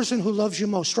of the person who loves you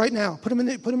most right now. Put them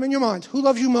in your mind. Who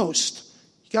loves you most?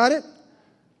 You got it?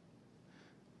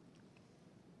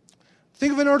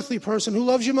 Think of an earthly person who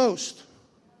loves you most.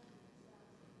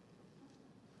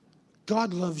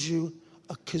 God loves you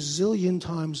a gazillion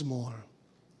times more.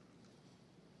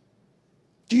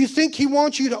 Do you think He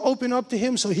wants you to open up to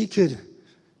Him so He could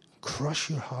crush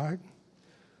your heart?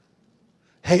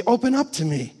 Hey, open up to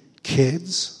me,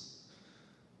 kids,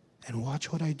 and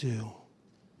watch what I do.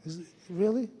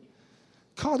 Really?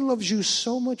 God loves you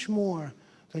so much more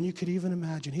than you could even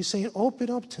imagine. He's saying, open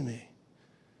up to me.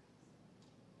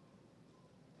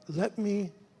 Let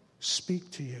me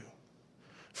speak to you.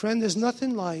 Friend, there's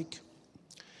nothing like,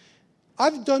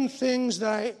 I've done things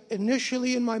that I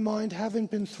initially in my mind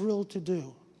haven't been thrilled to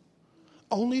do,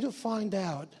 only to find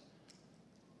out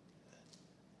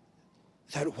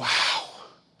that, wow,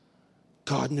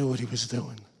 God knew what He was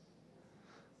doing.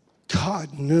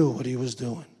 God knew what He was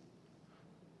doing.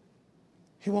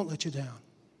 He won't let you down.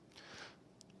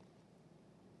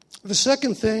 The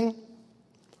second thing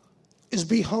is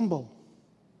be humble.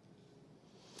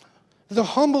 The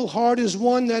humble heart is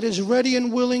one that is ready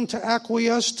and willing to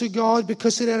acquiesce to God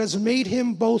because it has made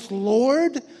Him both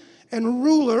Lord and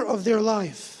ruler of their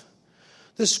life.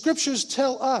 The scriptures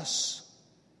tell us.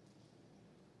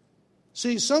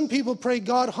 See, some people pray,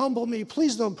 God, humble me.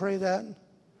 Please don't pray that.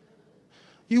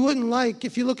 You wouldn't like,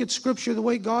 if you look at scripture, the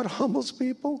way God humbles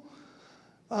people.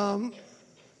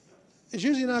 is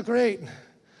usually not great.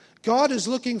 God is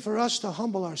looking for us to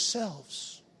humble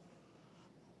ourselves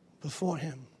before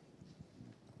Him.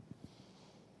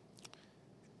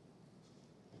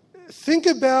 Think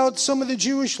about some of the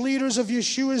Jewish leaders of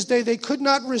Yeshua's day. They could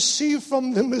not receive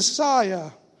from the Messiah,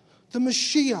 the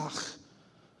Mashiach,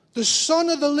 the Son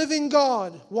of the living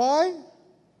God. Why?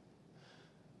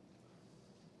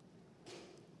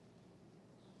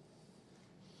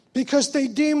 Because they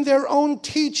deemed their own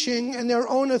teaching and their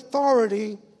own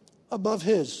authority above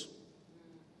His.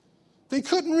 They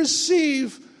couldn't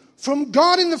receive from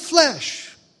God in the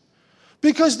flesh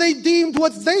because they deemed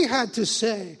what they had to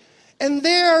say and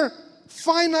their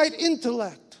finite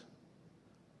intellect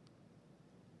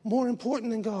more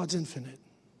important than God's infinite.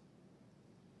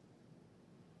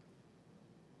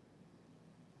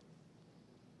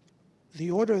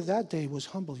 The order of that day was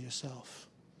humble yourself.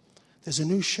 There's a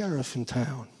new sheriff in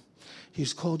town.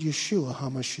 He's called Yeshua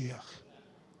HaMashiach.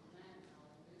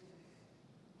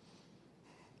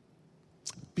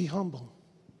 Be humble.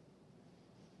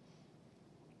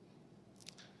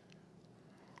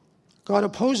 God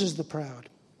opposes the proud,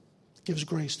 gives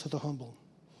grace to the humble.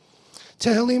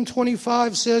 Tehillim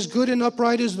 25 says, good and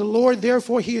upright is the Lord,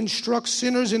 therefore He instructs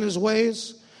sinners in His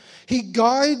ways. He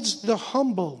guides the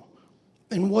humble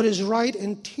in what is right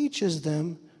and teaches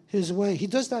them His way. He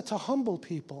does that to humble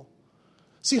people.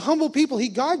 See, humble people, He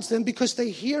guides them because they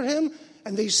hear Him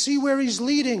and they see where He's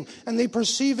leading and they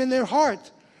perceive in their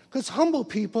heart. Because humble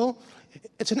people,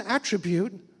 it's an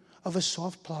attribute of a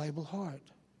soft, pliable heart.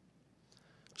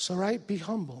 So, right, be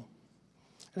humble.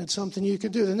 And it's something you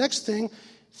can do. The next thing,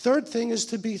 third thing, is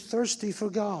to be thirsty for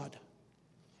God.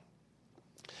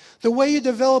 The way you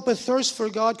develop a thirst for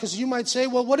God, because you might say,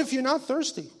 well, what if you're not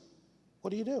thirsty?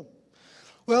 What do you do?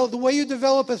 Well, the way you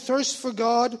develop a thirst for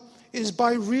God is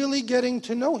by really getting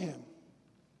to know Him.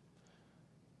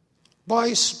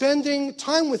 By spending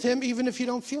time with Him even if you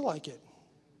don't feel like it.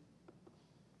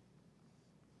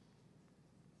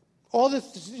 All the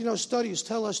studies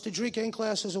tell us to drink 8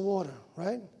 glasses of water,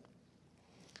 right?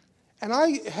 And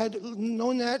I had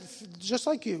known that just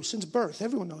like you since birth.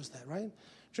 Everyone knows that, right?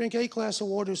 Drink 8 glasses of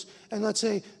waters, and let's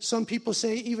say some people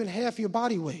say even half your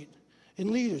body weight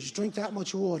in liters. Drink that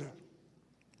much water.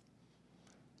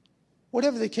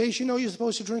 Whatever the case, you're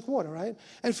supposed to drink water, right?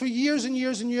 And for years and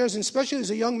years and years, and especially as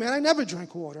a young man, I never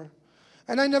drank water.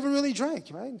 And I never really drank,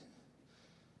 right?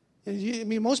 I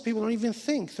mean, most people don't even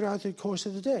think throughout the course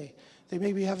of the day. They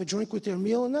maybe have a drink with their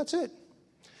meal, and that's it.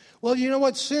 Well, you know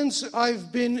what? Since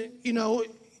I've been,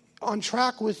 on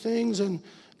track with things and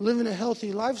living a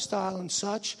healthy lifestyle and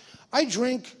such, I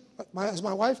drink, as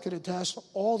my wife could attest,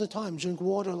 all the time. Drink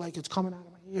water like it's coming out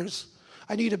of my ears.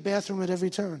 I need a bathroom at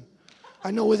every turn. I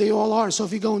know where they all are. So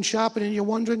if you're going shopping and you're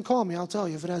wondering, call me. I'll tell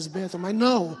you if it has a bathroom. I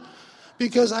know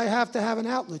because I have to have an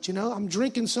outlet, I'm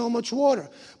drinking so much water.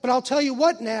 But I'll tell you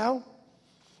what now.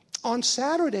 On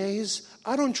Saturdays,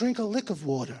 I don't drink a lick of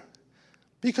water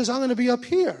because I'm going to be up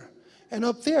here and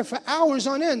up there for hours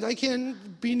on end. I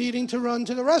can't be needing to run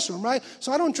to the restroom, right?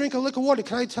 So I don't drink a lick of water.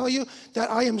 Can I tell you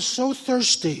that I am so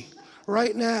thirsty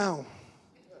right now?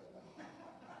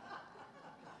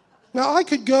 Now, I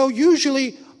could go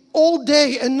usually all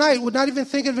day and night would not even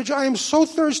think of it. I am so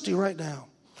thirsty right now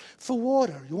for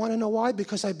water. You want to know why?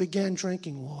 Because I began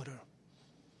drinking water.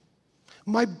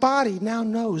 My body now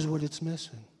knows what it's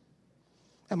missing.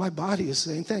 And my body is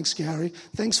saying, thanks, Gary.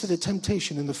 Thanks for the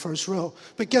temptation in the first row.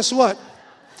 But guess what?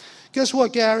 Guess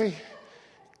what, Gary?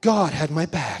 God had my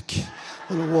back.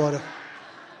 A little water.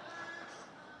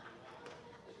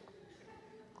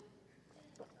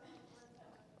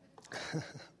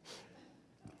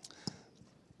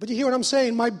 But you hear what I'm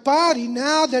saying? My body,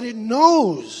 now that it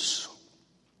knows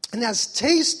and has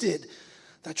tasted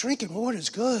that drinking water is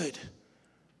good,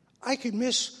 I could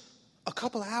miss a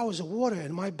couple of hours of water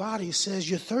and my body says,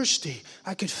 you're thirsty.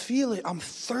 I could feel it. I'm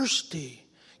thirsty.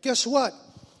 Guess what?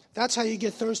 That's how you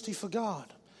get thirsty for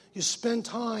God. You spend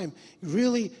time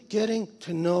really getting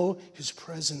to know His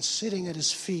presence, sitting at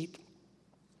His feet,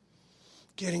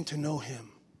 getting to know Him.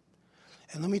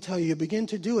 And let me tell you, you begin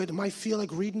to do it. It might feel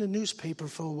like reading the newspaper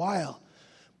for a while,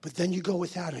 but then you go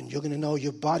without it, and you're going to know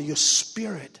your body, your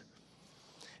spirit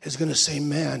is going to say,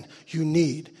 man, you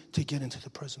need to get into the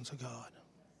presence of God.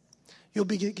 You'll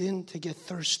begin to get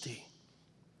thirsty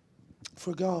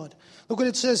for God. Look what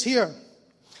it says here.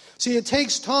 See, it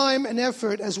takes time and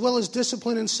effort as well as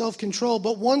discipline and self-control,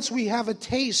 but once we have a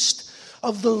taste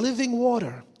of the living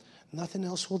water, nothing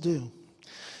else will do.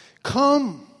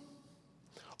 Come,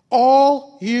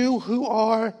 all you who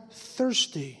are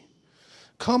thirsty,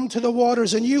 come to the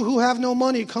waters, and you who have no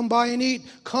money, come buy and eat.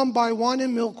 Come buy wine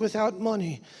and milk without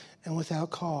money, and without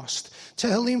cost.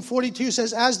 Tehillim 42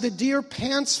 says, as the deer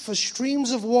pants for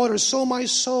streams of water, so my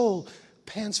soul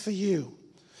pants for you.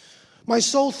 My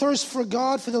soul thirsts for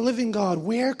God, for the living God.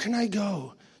 Where can I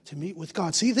go to meet with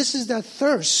God? See, this is that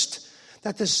thirst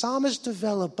that the psalmist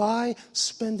developed by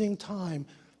spending time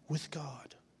with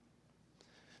God.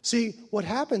 See, what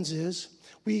happens is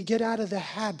we get out of the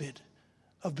habit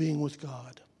of being with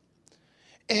God.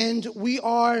 And we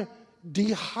are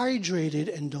dehydrated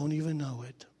and don't even know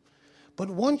it. But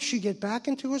once you get back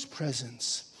into his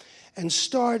presence and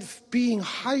start being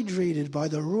hydrated by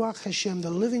the Ruach Hashem, the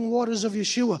living waters of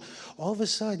Yeshua, all of a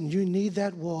sudden you need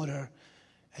that water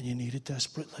and you need it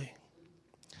desperately.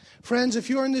 Friends, if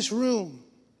you're in this room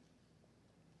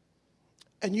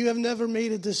and you have never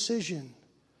made a decision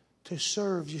to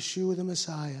serve Yeshua the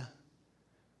Messiah,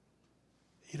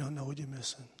 you don't know what you're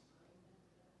missing.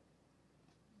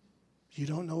 You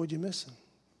don't know what you're missing.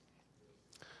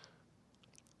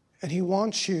 And he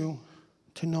wants you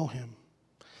to know him.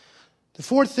 The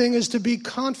fourth thing is to be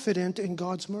confident in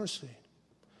God's mercy.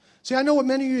 See, I know what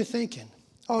many of you are thinking.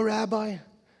 Oh, Rabbi,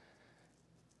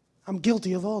 I'm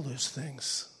guilty of all those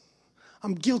things.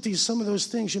 I'm guilty of some of those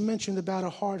things you mentioned about a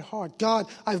hard heart. God,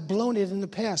 I've blown it in the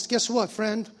past. Guess what,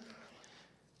 friend?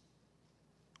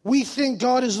 We think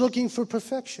God is looking for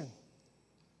perfection.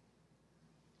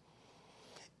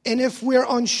 And if we're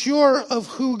unsure of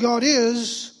who God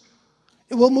is,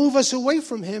 it will move us away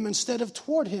from him instead of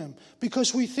toward him,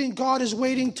 because we think God is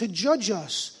waiting to judge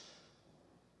us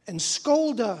and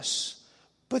scold us.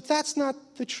 But that's not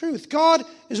the truth. God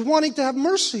is wanting to have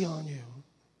mercy on you.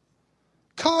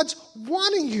 God's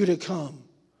wanting you to come.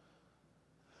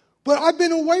 But I've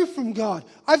been away from God.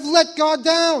 I've let God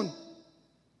down.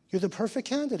 You're the perfect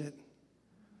candidate.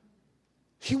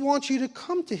 He wants you to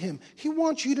come to him. He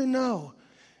wants you to know,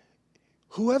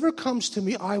 whoever comes to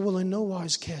me, I will in no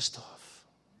wise cast off.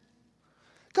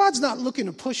 God's not looking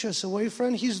to push us away,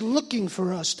 friend. He's looking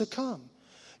for us to come.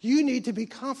 You need to be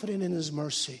confident in his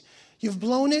mercy. You've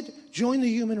blown it, join the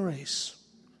human race.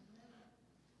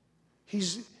 He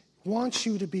wants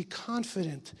you to be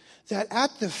confident that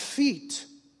at the feet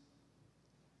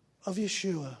of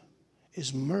Yeshua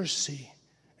is mercy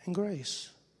and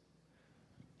grace.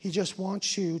 He just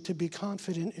wants you to be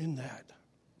confident in that.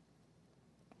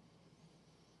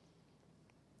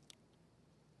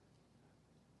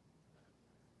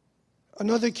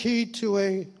 Another key to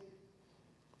a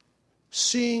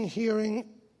seeing, hearing,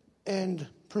 and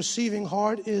perceiving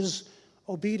heart is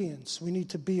obedience. We need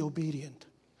to be obedient.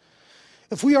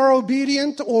 If we are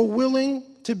obedient or willing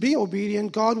to be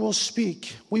obedient, God will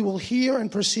speak. We will hear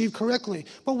and perceive correctly.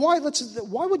 But why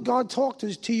would God talk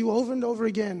to you over and over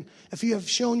again if you have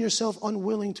shown yourself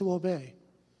unwilling to obey?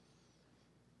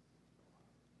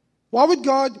 Why would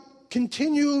God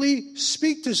continually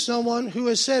speak to someone who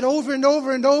has said over and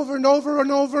over and over and over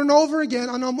and over and over again,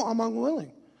 I'm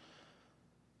unwilling?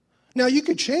 Now, you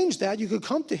could change that. You could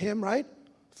come to him, right?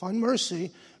 Find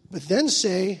mercy. But then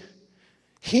say,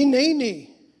 Hineni,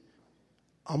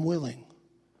 I'm willing.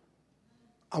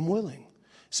 I'm willing.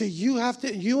 See, you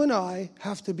and I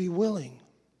have to be willing.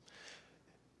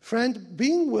 Friend,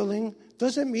 being willing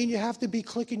doesn't mean you have to be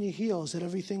clicking your heels at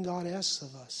everything God asks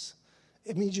of us.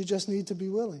 It means you just need to be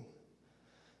willing.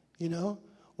 You know,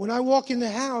 when I walk in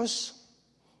the house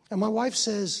and my wife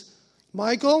says,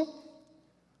 Michael,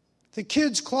 the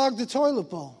kids clogged the toilet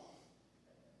bowl.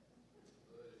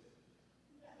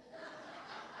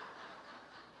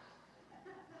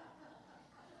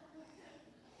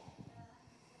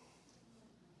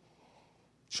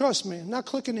 Trust me, I'm not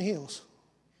clicking the heels.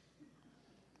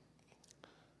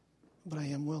 But I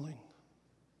am willing.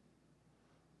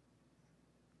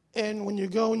 And when you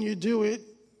go and you do it,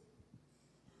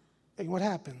 and what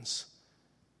happens?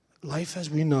 Life as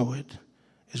we know it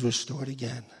is restored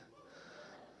again.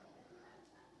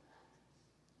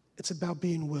 It's about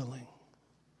being willing.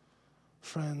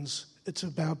 Friends, it's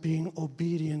about being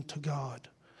obedient to God.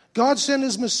 God sent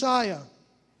his Messiah.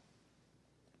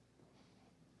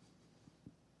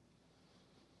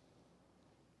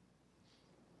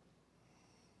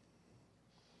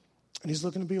 And he's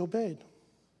looking to be obeyed.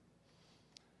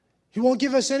 He won't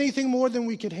give us anything more than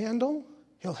we could handle.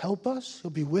 He'll help us. He'll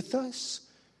be with us.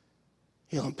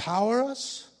 He'll empower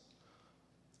us.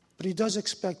 But he does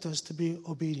expect us to be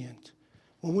obedient.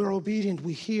 When we're obedient,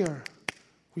 we hear.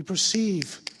 We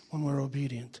perceive when we're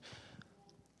obedient.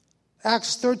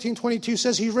 Acts 13:22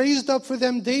 says, he raised up for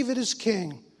them David as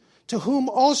king, to whom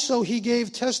also he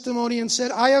gave testimony and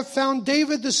said, I have found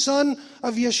David the son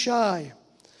of Yeshai,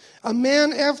 a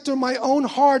man after my own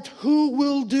heart, who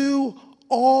will do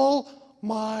all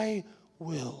my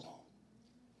will.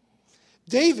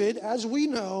 David, as we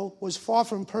know, was far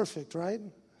from perfect, right?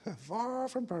 Far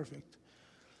from perfect.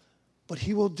 But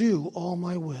he will do all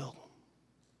my will.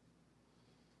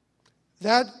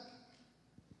 That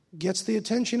gets the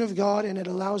attention of God, and it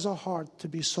allows our heart to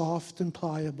be soft and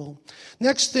pliable.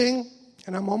 Next thing,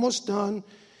 and I'm almost done,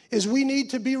 is we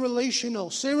need to be relational.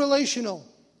 Say relational.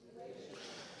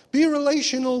 Be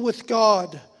relational with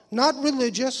God, not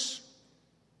religious.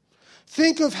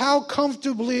 Think of how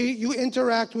comfortably you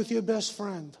interact with your best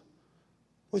friend,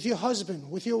 with your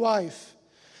husband, with your wife.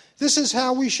 This is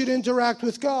how we should interact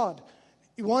with God.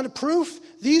 You want a proof?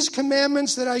 These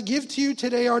commandments that I give to you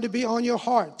today are to be on your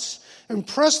hearts.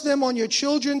 Impress them on your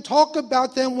children. Talk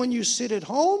about them when you sit at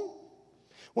home,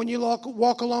 when you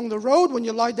walk along the road, when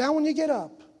you lie down, when you get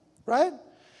up. Right?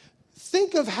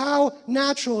 Think of how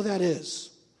natural that is.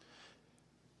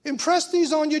 Impress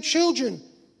these on your children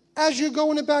as you're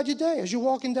going about your day, as you're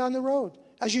walking down the road,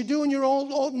 as you're doing your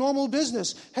old normal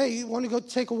business. Hey, you want to go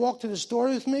take a walk to the store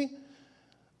with me?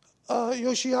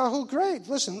 Yoshiyahu, great.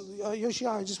 Listen,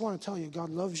 Yoshiyahu, I just want to tell you, God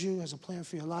loves you, has a plan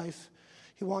for your life.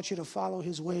 He wants you to follow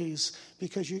his ways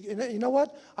because you know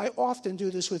what? I often do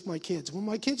this with my kids. When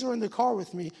my kids are in the car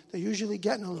with me, they're usually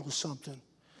getting a little something.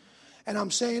 And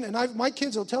I'm saying, and my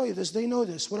kids will tell you this, they know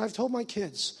this. What I've told my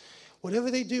kids,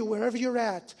 whatever they do, wherever you're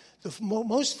at, the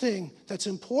most thing that's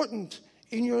important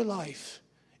in your life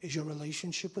is your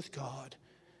relationship with God.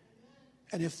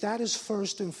 And if that is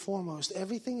first and foremost,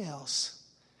 everything else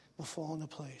will fall into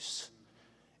place.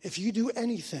 If you do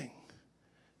anything,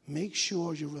 make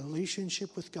sure your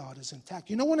relationship with God is intact.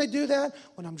 You know when I do that?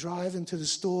 When I'm driving to the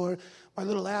store. My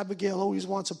little Abigail always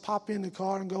wants to pop in the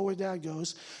car and go where Dad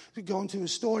goes. Going to the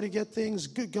store to get things,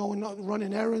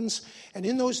 running errands. And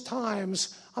in those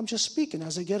times, I'm just speaking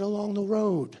as I get along the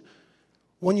road.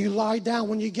 When you lie down,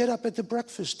 when you get up at the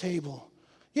breakfast table.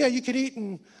 Yeah, you could eat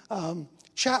and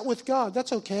chat with God.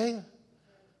 That's okay.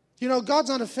 You know, God's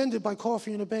not offended by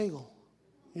coffee and a bagel.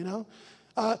 You know?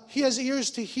 He has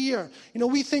ears to hear. You know,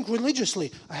 we think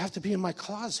religiously, I have to be in my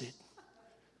closet.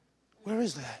 Where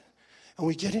is that? And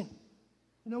we get in.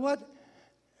 You know what?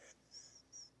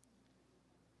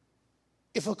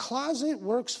 If a closet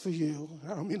works for you,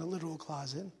 I don't mean a literal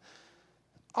closet.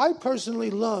 I personally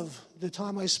love the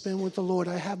time I spend with the Lord.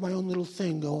 I have my own little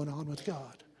thing going on with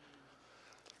God.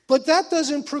 But that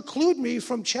doesn't preclude me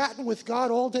from chatting with God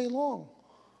all day long.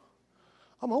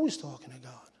 I'm always talking to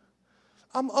God.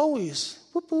 I'm always,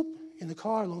 boop, boop, in the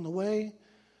car along the way,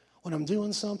 when I'm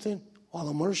doing something, while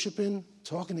I'm worshiping,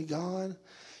 talking to God.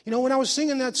 You know, when I was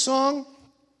singing that song,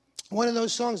 one of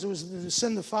those songs, it was the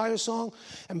Send the Fire song,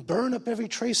 and burn up every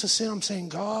trace of sin. I'm saying,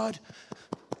 God,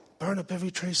 burn up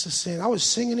every trace of sin. I was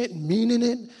singing it and meaning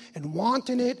it and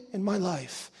wanting it in my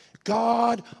life.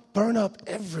 God, burn up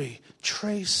every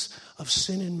trace of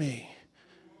sin in me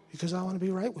because I want to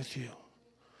be right with you.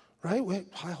 Right?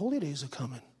 High holy days are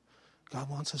coming. God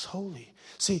wants us holy.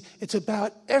 See, it's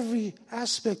about every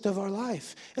aspect of our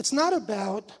life. It's not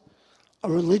about a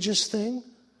religious thing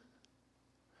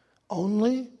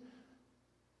only.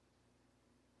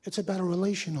 It's about a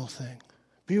relational thing.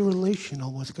 Be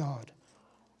relational with God.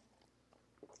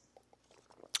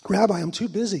 Rabbi, I'm too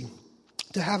busy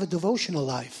to have a devotional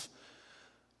life.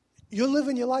 You're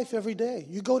living your life every day.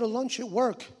 You go to lunch at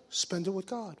work, spend it with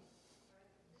God.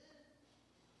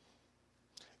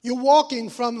 You're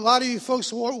walking from, a lot of you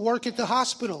folks work at the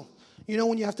hospital. You know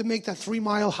when you have to make that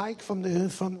 3-mile hike from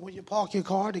where you park your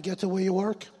car to get to where you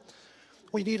work?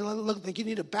 Well, you need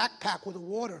a backpack with the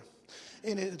water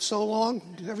in it. It's so long.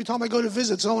 Every time I go to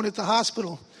visit someone at the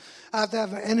hospital, I have to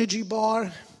have an energy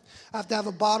bar. I have to have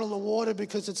a bottle of water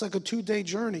because it's like a 2-day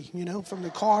journey, you know, from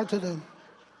the car to the...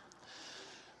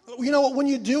 You know, when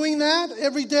you're doing that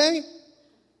every day,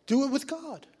 do it with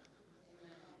God.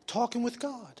 Talking with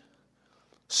God.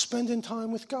 Spending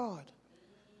time with God.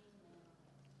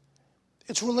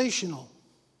 It's relational.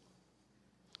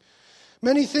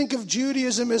 Many think of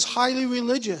Judaism as highly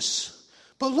religious,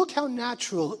 but look how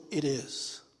natural it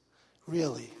is,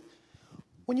 really.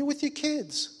 When you're with your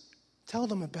kids, tell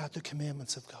them about the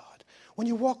commandments of God. When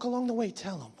you walk along the way,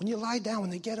 tell them. When you lie down, when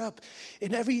they get up,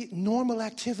 in every normal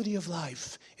activity of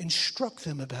life, instruct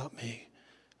them about me.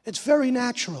 It's very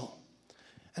natural,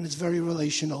 and it's very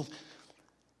relational.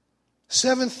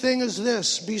 7th thing is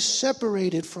this: be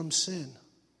separated from sin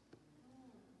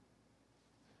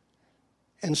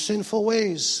and sinful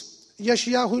ways.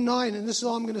 Yeshayahu 9, and this is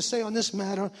all I'm going to say on this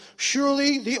matter.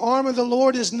 Surely the arm of the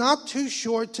Lord is not too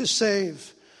short to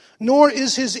save, nor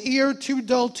is his ear too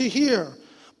dull to hear.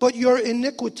 But your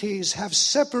iniquities have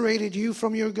separated you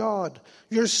from your God.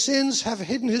 Your sins have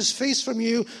hidden his face from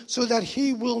you so that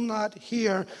he will not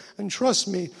hear. And trust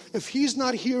me, if he's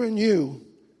not hearing you,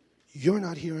 you're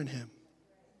not hearing him.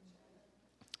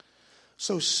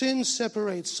 So sin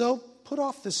separates. So put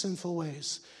off the sinful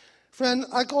ways. Friend,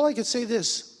 all I could say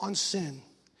this on sin.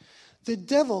 The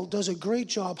devil does a great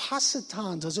job,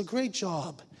 Hasatan does a great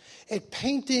job at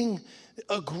painting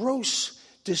a gross,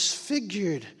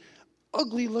 disfigured,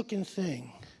 ugly-looking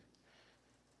thing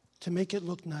to make it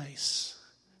look nice,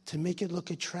 to make it look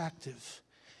attractive.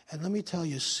 And let me tell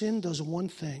you, sin does one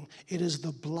thing. It is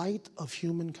the blight of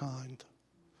humankind.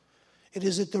 It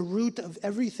is at the root of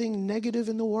everything negative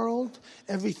in the world,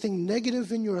 everything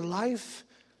negative in your life.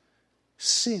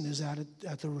 Sin is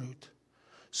at the root.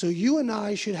 So you and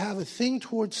I should have a thing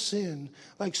towards sin,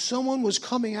 like someone was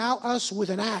coming at us with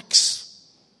an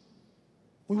axe.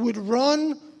 We would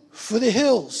run for the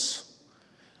hills.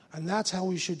 And that's how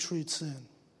we should treat sin.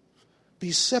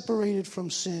 Be separated from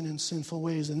sin and sinful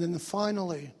ways. And then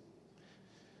finally,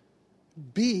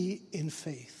 be in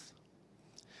faith.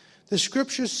 The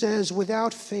scripture says,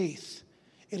 without faith,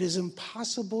 it is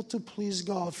impossible to please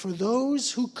God. For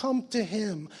those who come to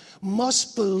him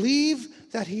must believe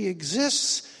that he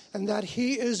exists and that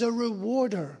he is a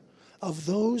rewarder of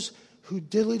those who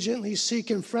diligently seek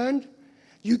him. Friend,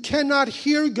 you cannot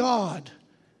hear God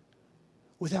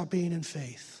without being in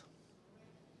faith.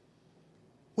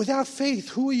 Without faith,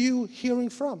 who are you hearing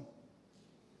from?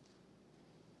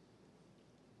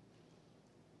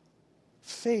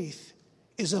 Faith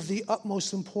is of the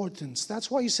utmost importance. That's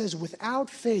why he says, without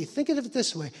faith, think of it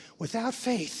this way, without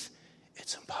faith,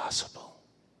 it's impossible.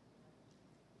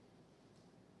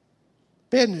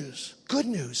 Bad news, good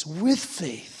news, with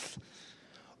faith,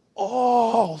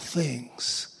 all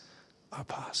things are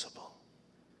possible.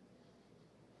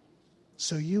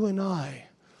 So you and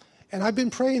I've been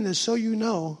praying this so you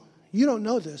know, you don't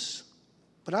know this,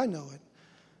 but I know it.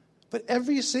 But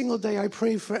every single day I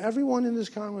pray for everyone in this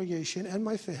congregation and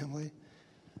my family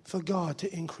for God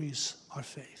to increase our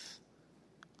faith.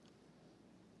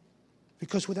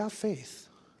 Because without faith,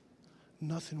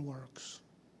 nothing works.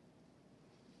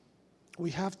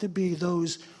 We have to be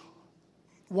those.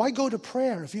 Why go to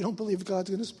prayer if you don't believe God's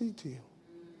going to speak to you?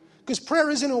 Because prayer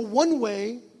isn't a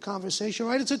one-way conversation,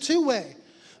 right? It's a two-way.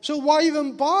 So why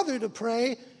even bother to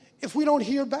pray if we don't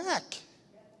hear back?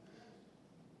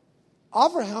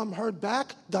 Abraham heard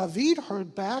back. David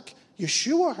heard back.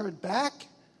 Yeshua heard back.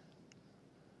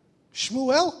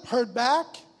 Shmuel heard back.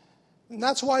 And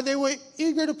that's why they were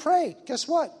eager to pray. Guess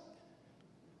what?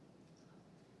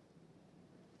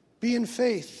 Be in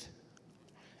faith.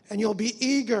 And you'll be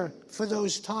eager for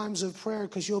those times of prayer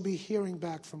because you'll be hearing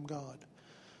back from God.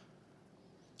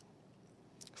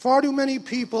 Far too many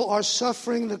people are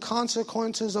suffering the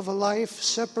consequences of a life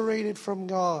separated from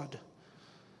God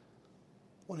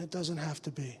when it doesn't have to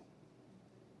be.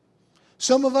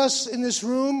 Some of us in this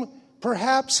room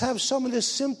perhaps have some of the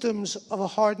symptoms of a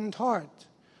hardened heart.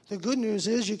 The good news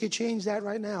is you could change that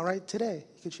right now, right today.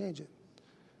 You could change it.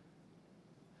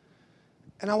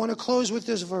 And I want to close with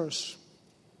this verse.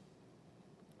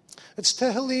 It's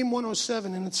Tehillim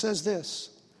 107, and it says this.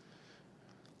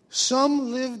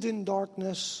 Some lived in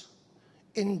darkness,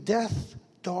 in death,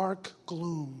 dark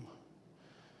gloom,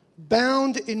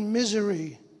 bound in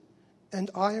misery and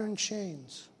iron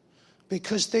chains,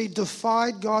 because they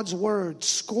defied God's word,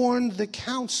 scorned the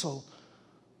counsel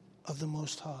of the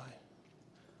Most High.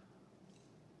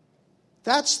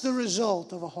 That's the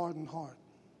result of a hardened heart.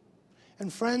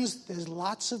 And friends, there's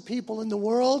lots of people in the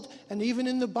world and even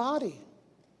in the body.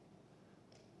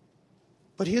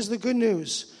 But here's the good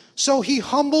news. So he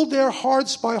humbled their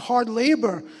hearts by hard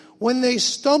labor. When they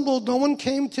stumbled, no one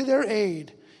came to their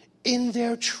aid. In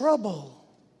their trouble,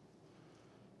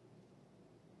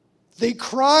 they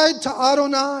cried to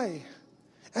Adonai,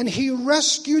 and he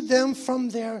rescued them from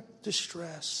their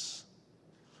distress.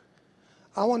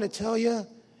 I want to tell you,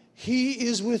 he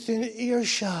is within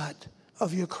earshot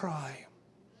of your cry.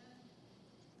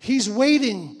 He's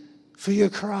waiting for your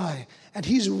cry, and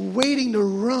he's waiting to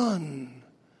run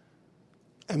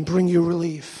and bring you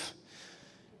relief.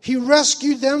 He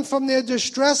rescued them from their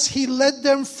distress. He led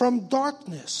them from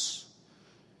darkness,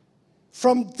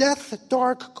 from death,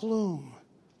 dark gloom,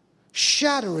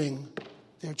 shattering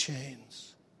their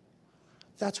chains.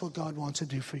 That's what God wants to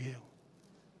do for you.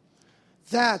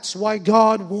 That's why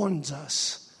God warns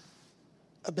us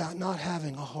about not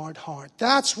having a hard heart.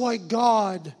 That's why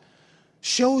God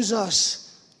shows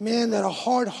us, man, that a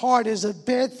hard heart is a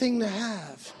bad thing to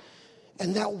have.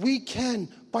 And that we can,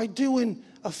 by doing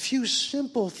a few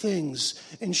simple things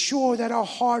ensure that our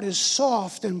heart is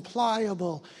soft and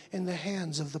pliable in the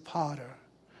hands of the potter.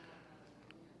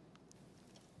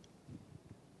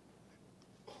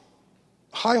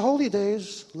 High Holy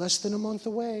Days, less than a month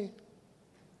away.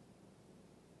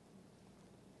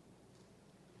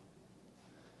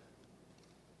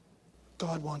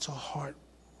 God wants our heart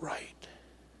right.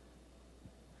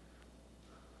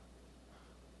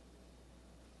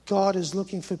 God is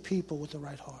looking for people with the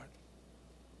right heart.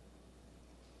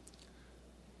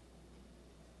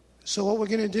 So what we're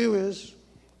going to do is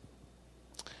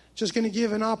just going to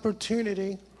give an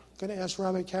opportunity. I'm going to ask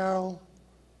Robert Carroll,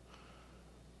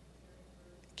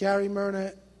 Gary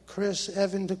Myrna, Chris,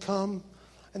 Evan to come,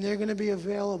 and they're going to be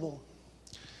available.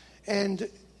 And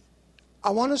I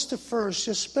want us to first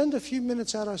just spend a few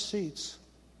minutes at our seats.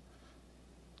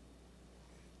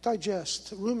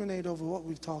 Digest, ruminate over what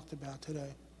we've talked about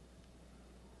today.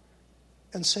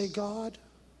 And say, God,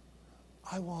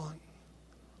 I want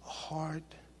a heart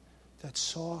that's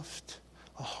soft,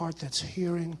 a heart that's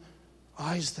hearing,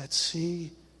 eyes that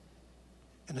see,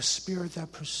 and a spirit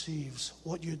that perceives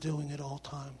what you're doing at all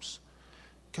times.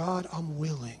 God, I'm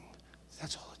willing.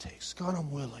 That's all it takes. God,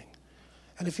 I'm willing.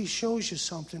 And if he shows you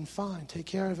something, fine, take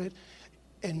care of it.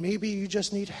 And maybe you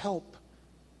just need help.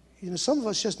 You know, some of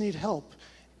us just need help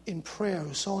in prayer,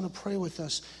 someone to pray with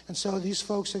us. And so these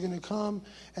folks are going to come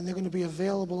and they're going to be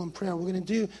available in prayer. We're going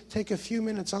to take a few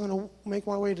minutes. I'm going to make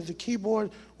my way to the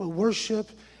keyboard. We'll worship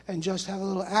and just have a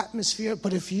little atmosphere.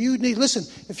 But if you need, listen,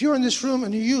 if you're in this room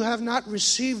and you have not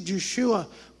received Yeshua,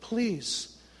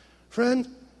 please, friend,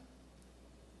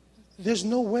 there's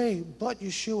no way but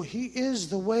Yeshua. He is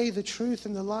the way, the truth,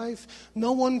 and the life.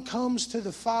 No one comes to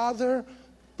the Father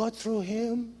but through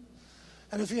him.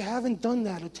 And if you haven't done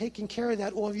that or taken care of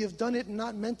that, or if you've done it and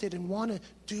not meant it and want to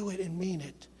do it and mean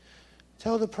it,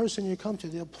 tell the person you come to,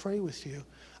 they'll pray with you,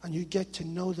 and you get to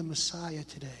know the Messiah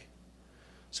today.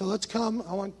 So let's come.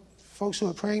 I want folks who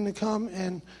are praying to come,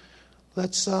 and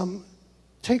let's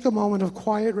take a moment of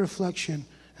quiet reflection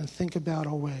and think about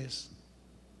our ways.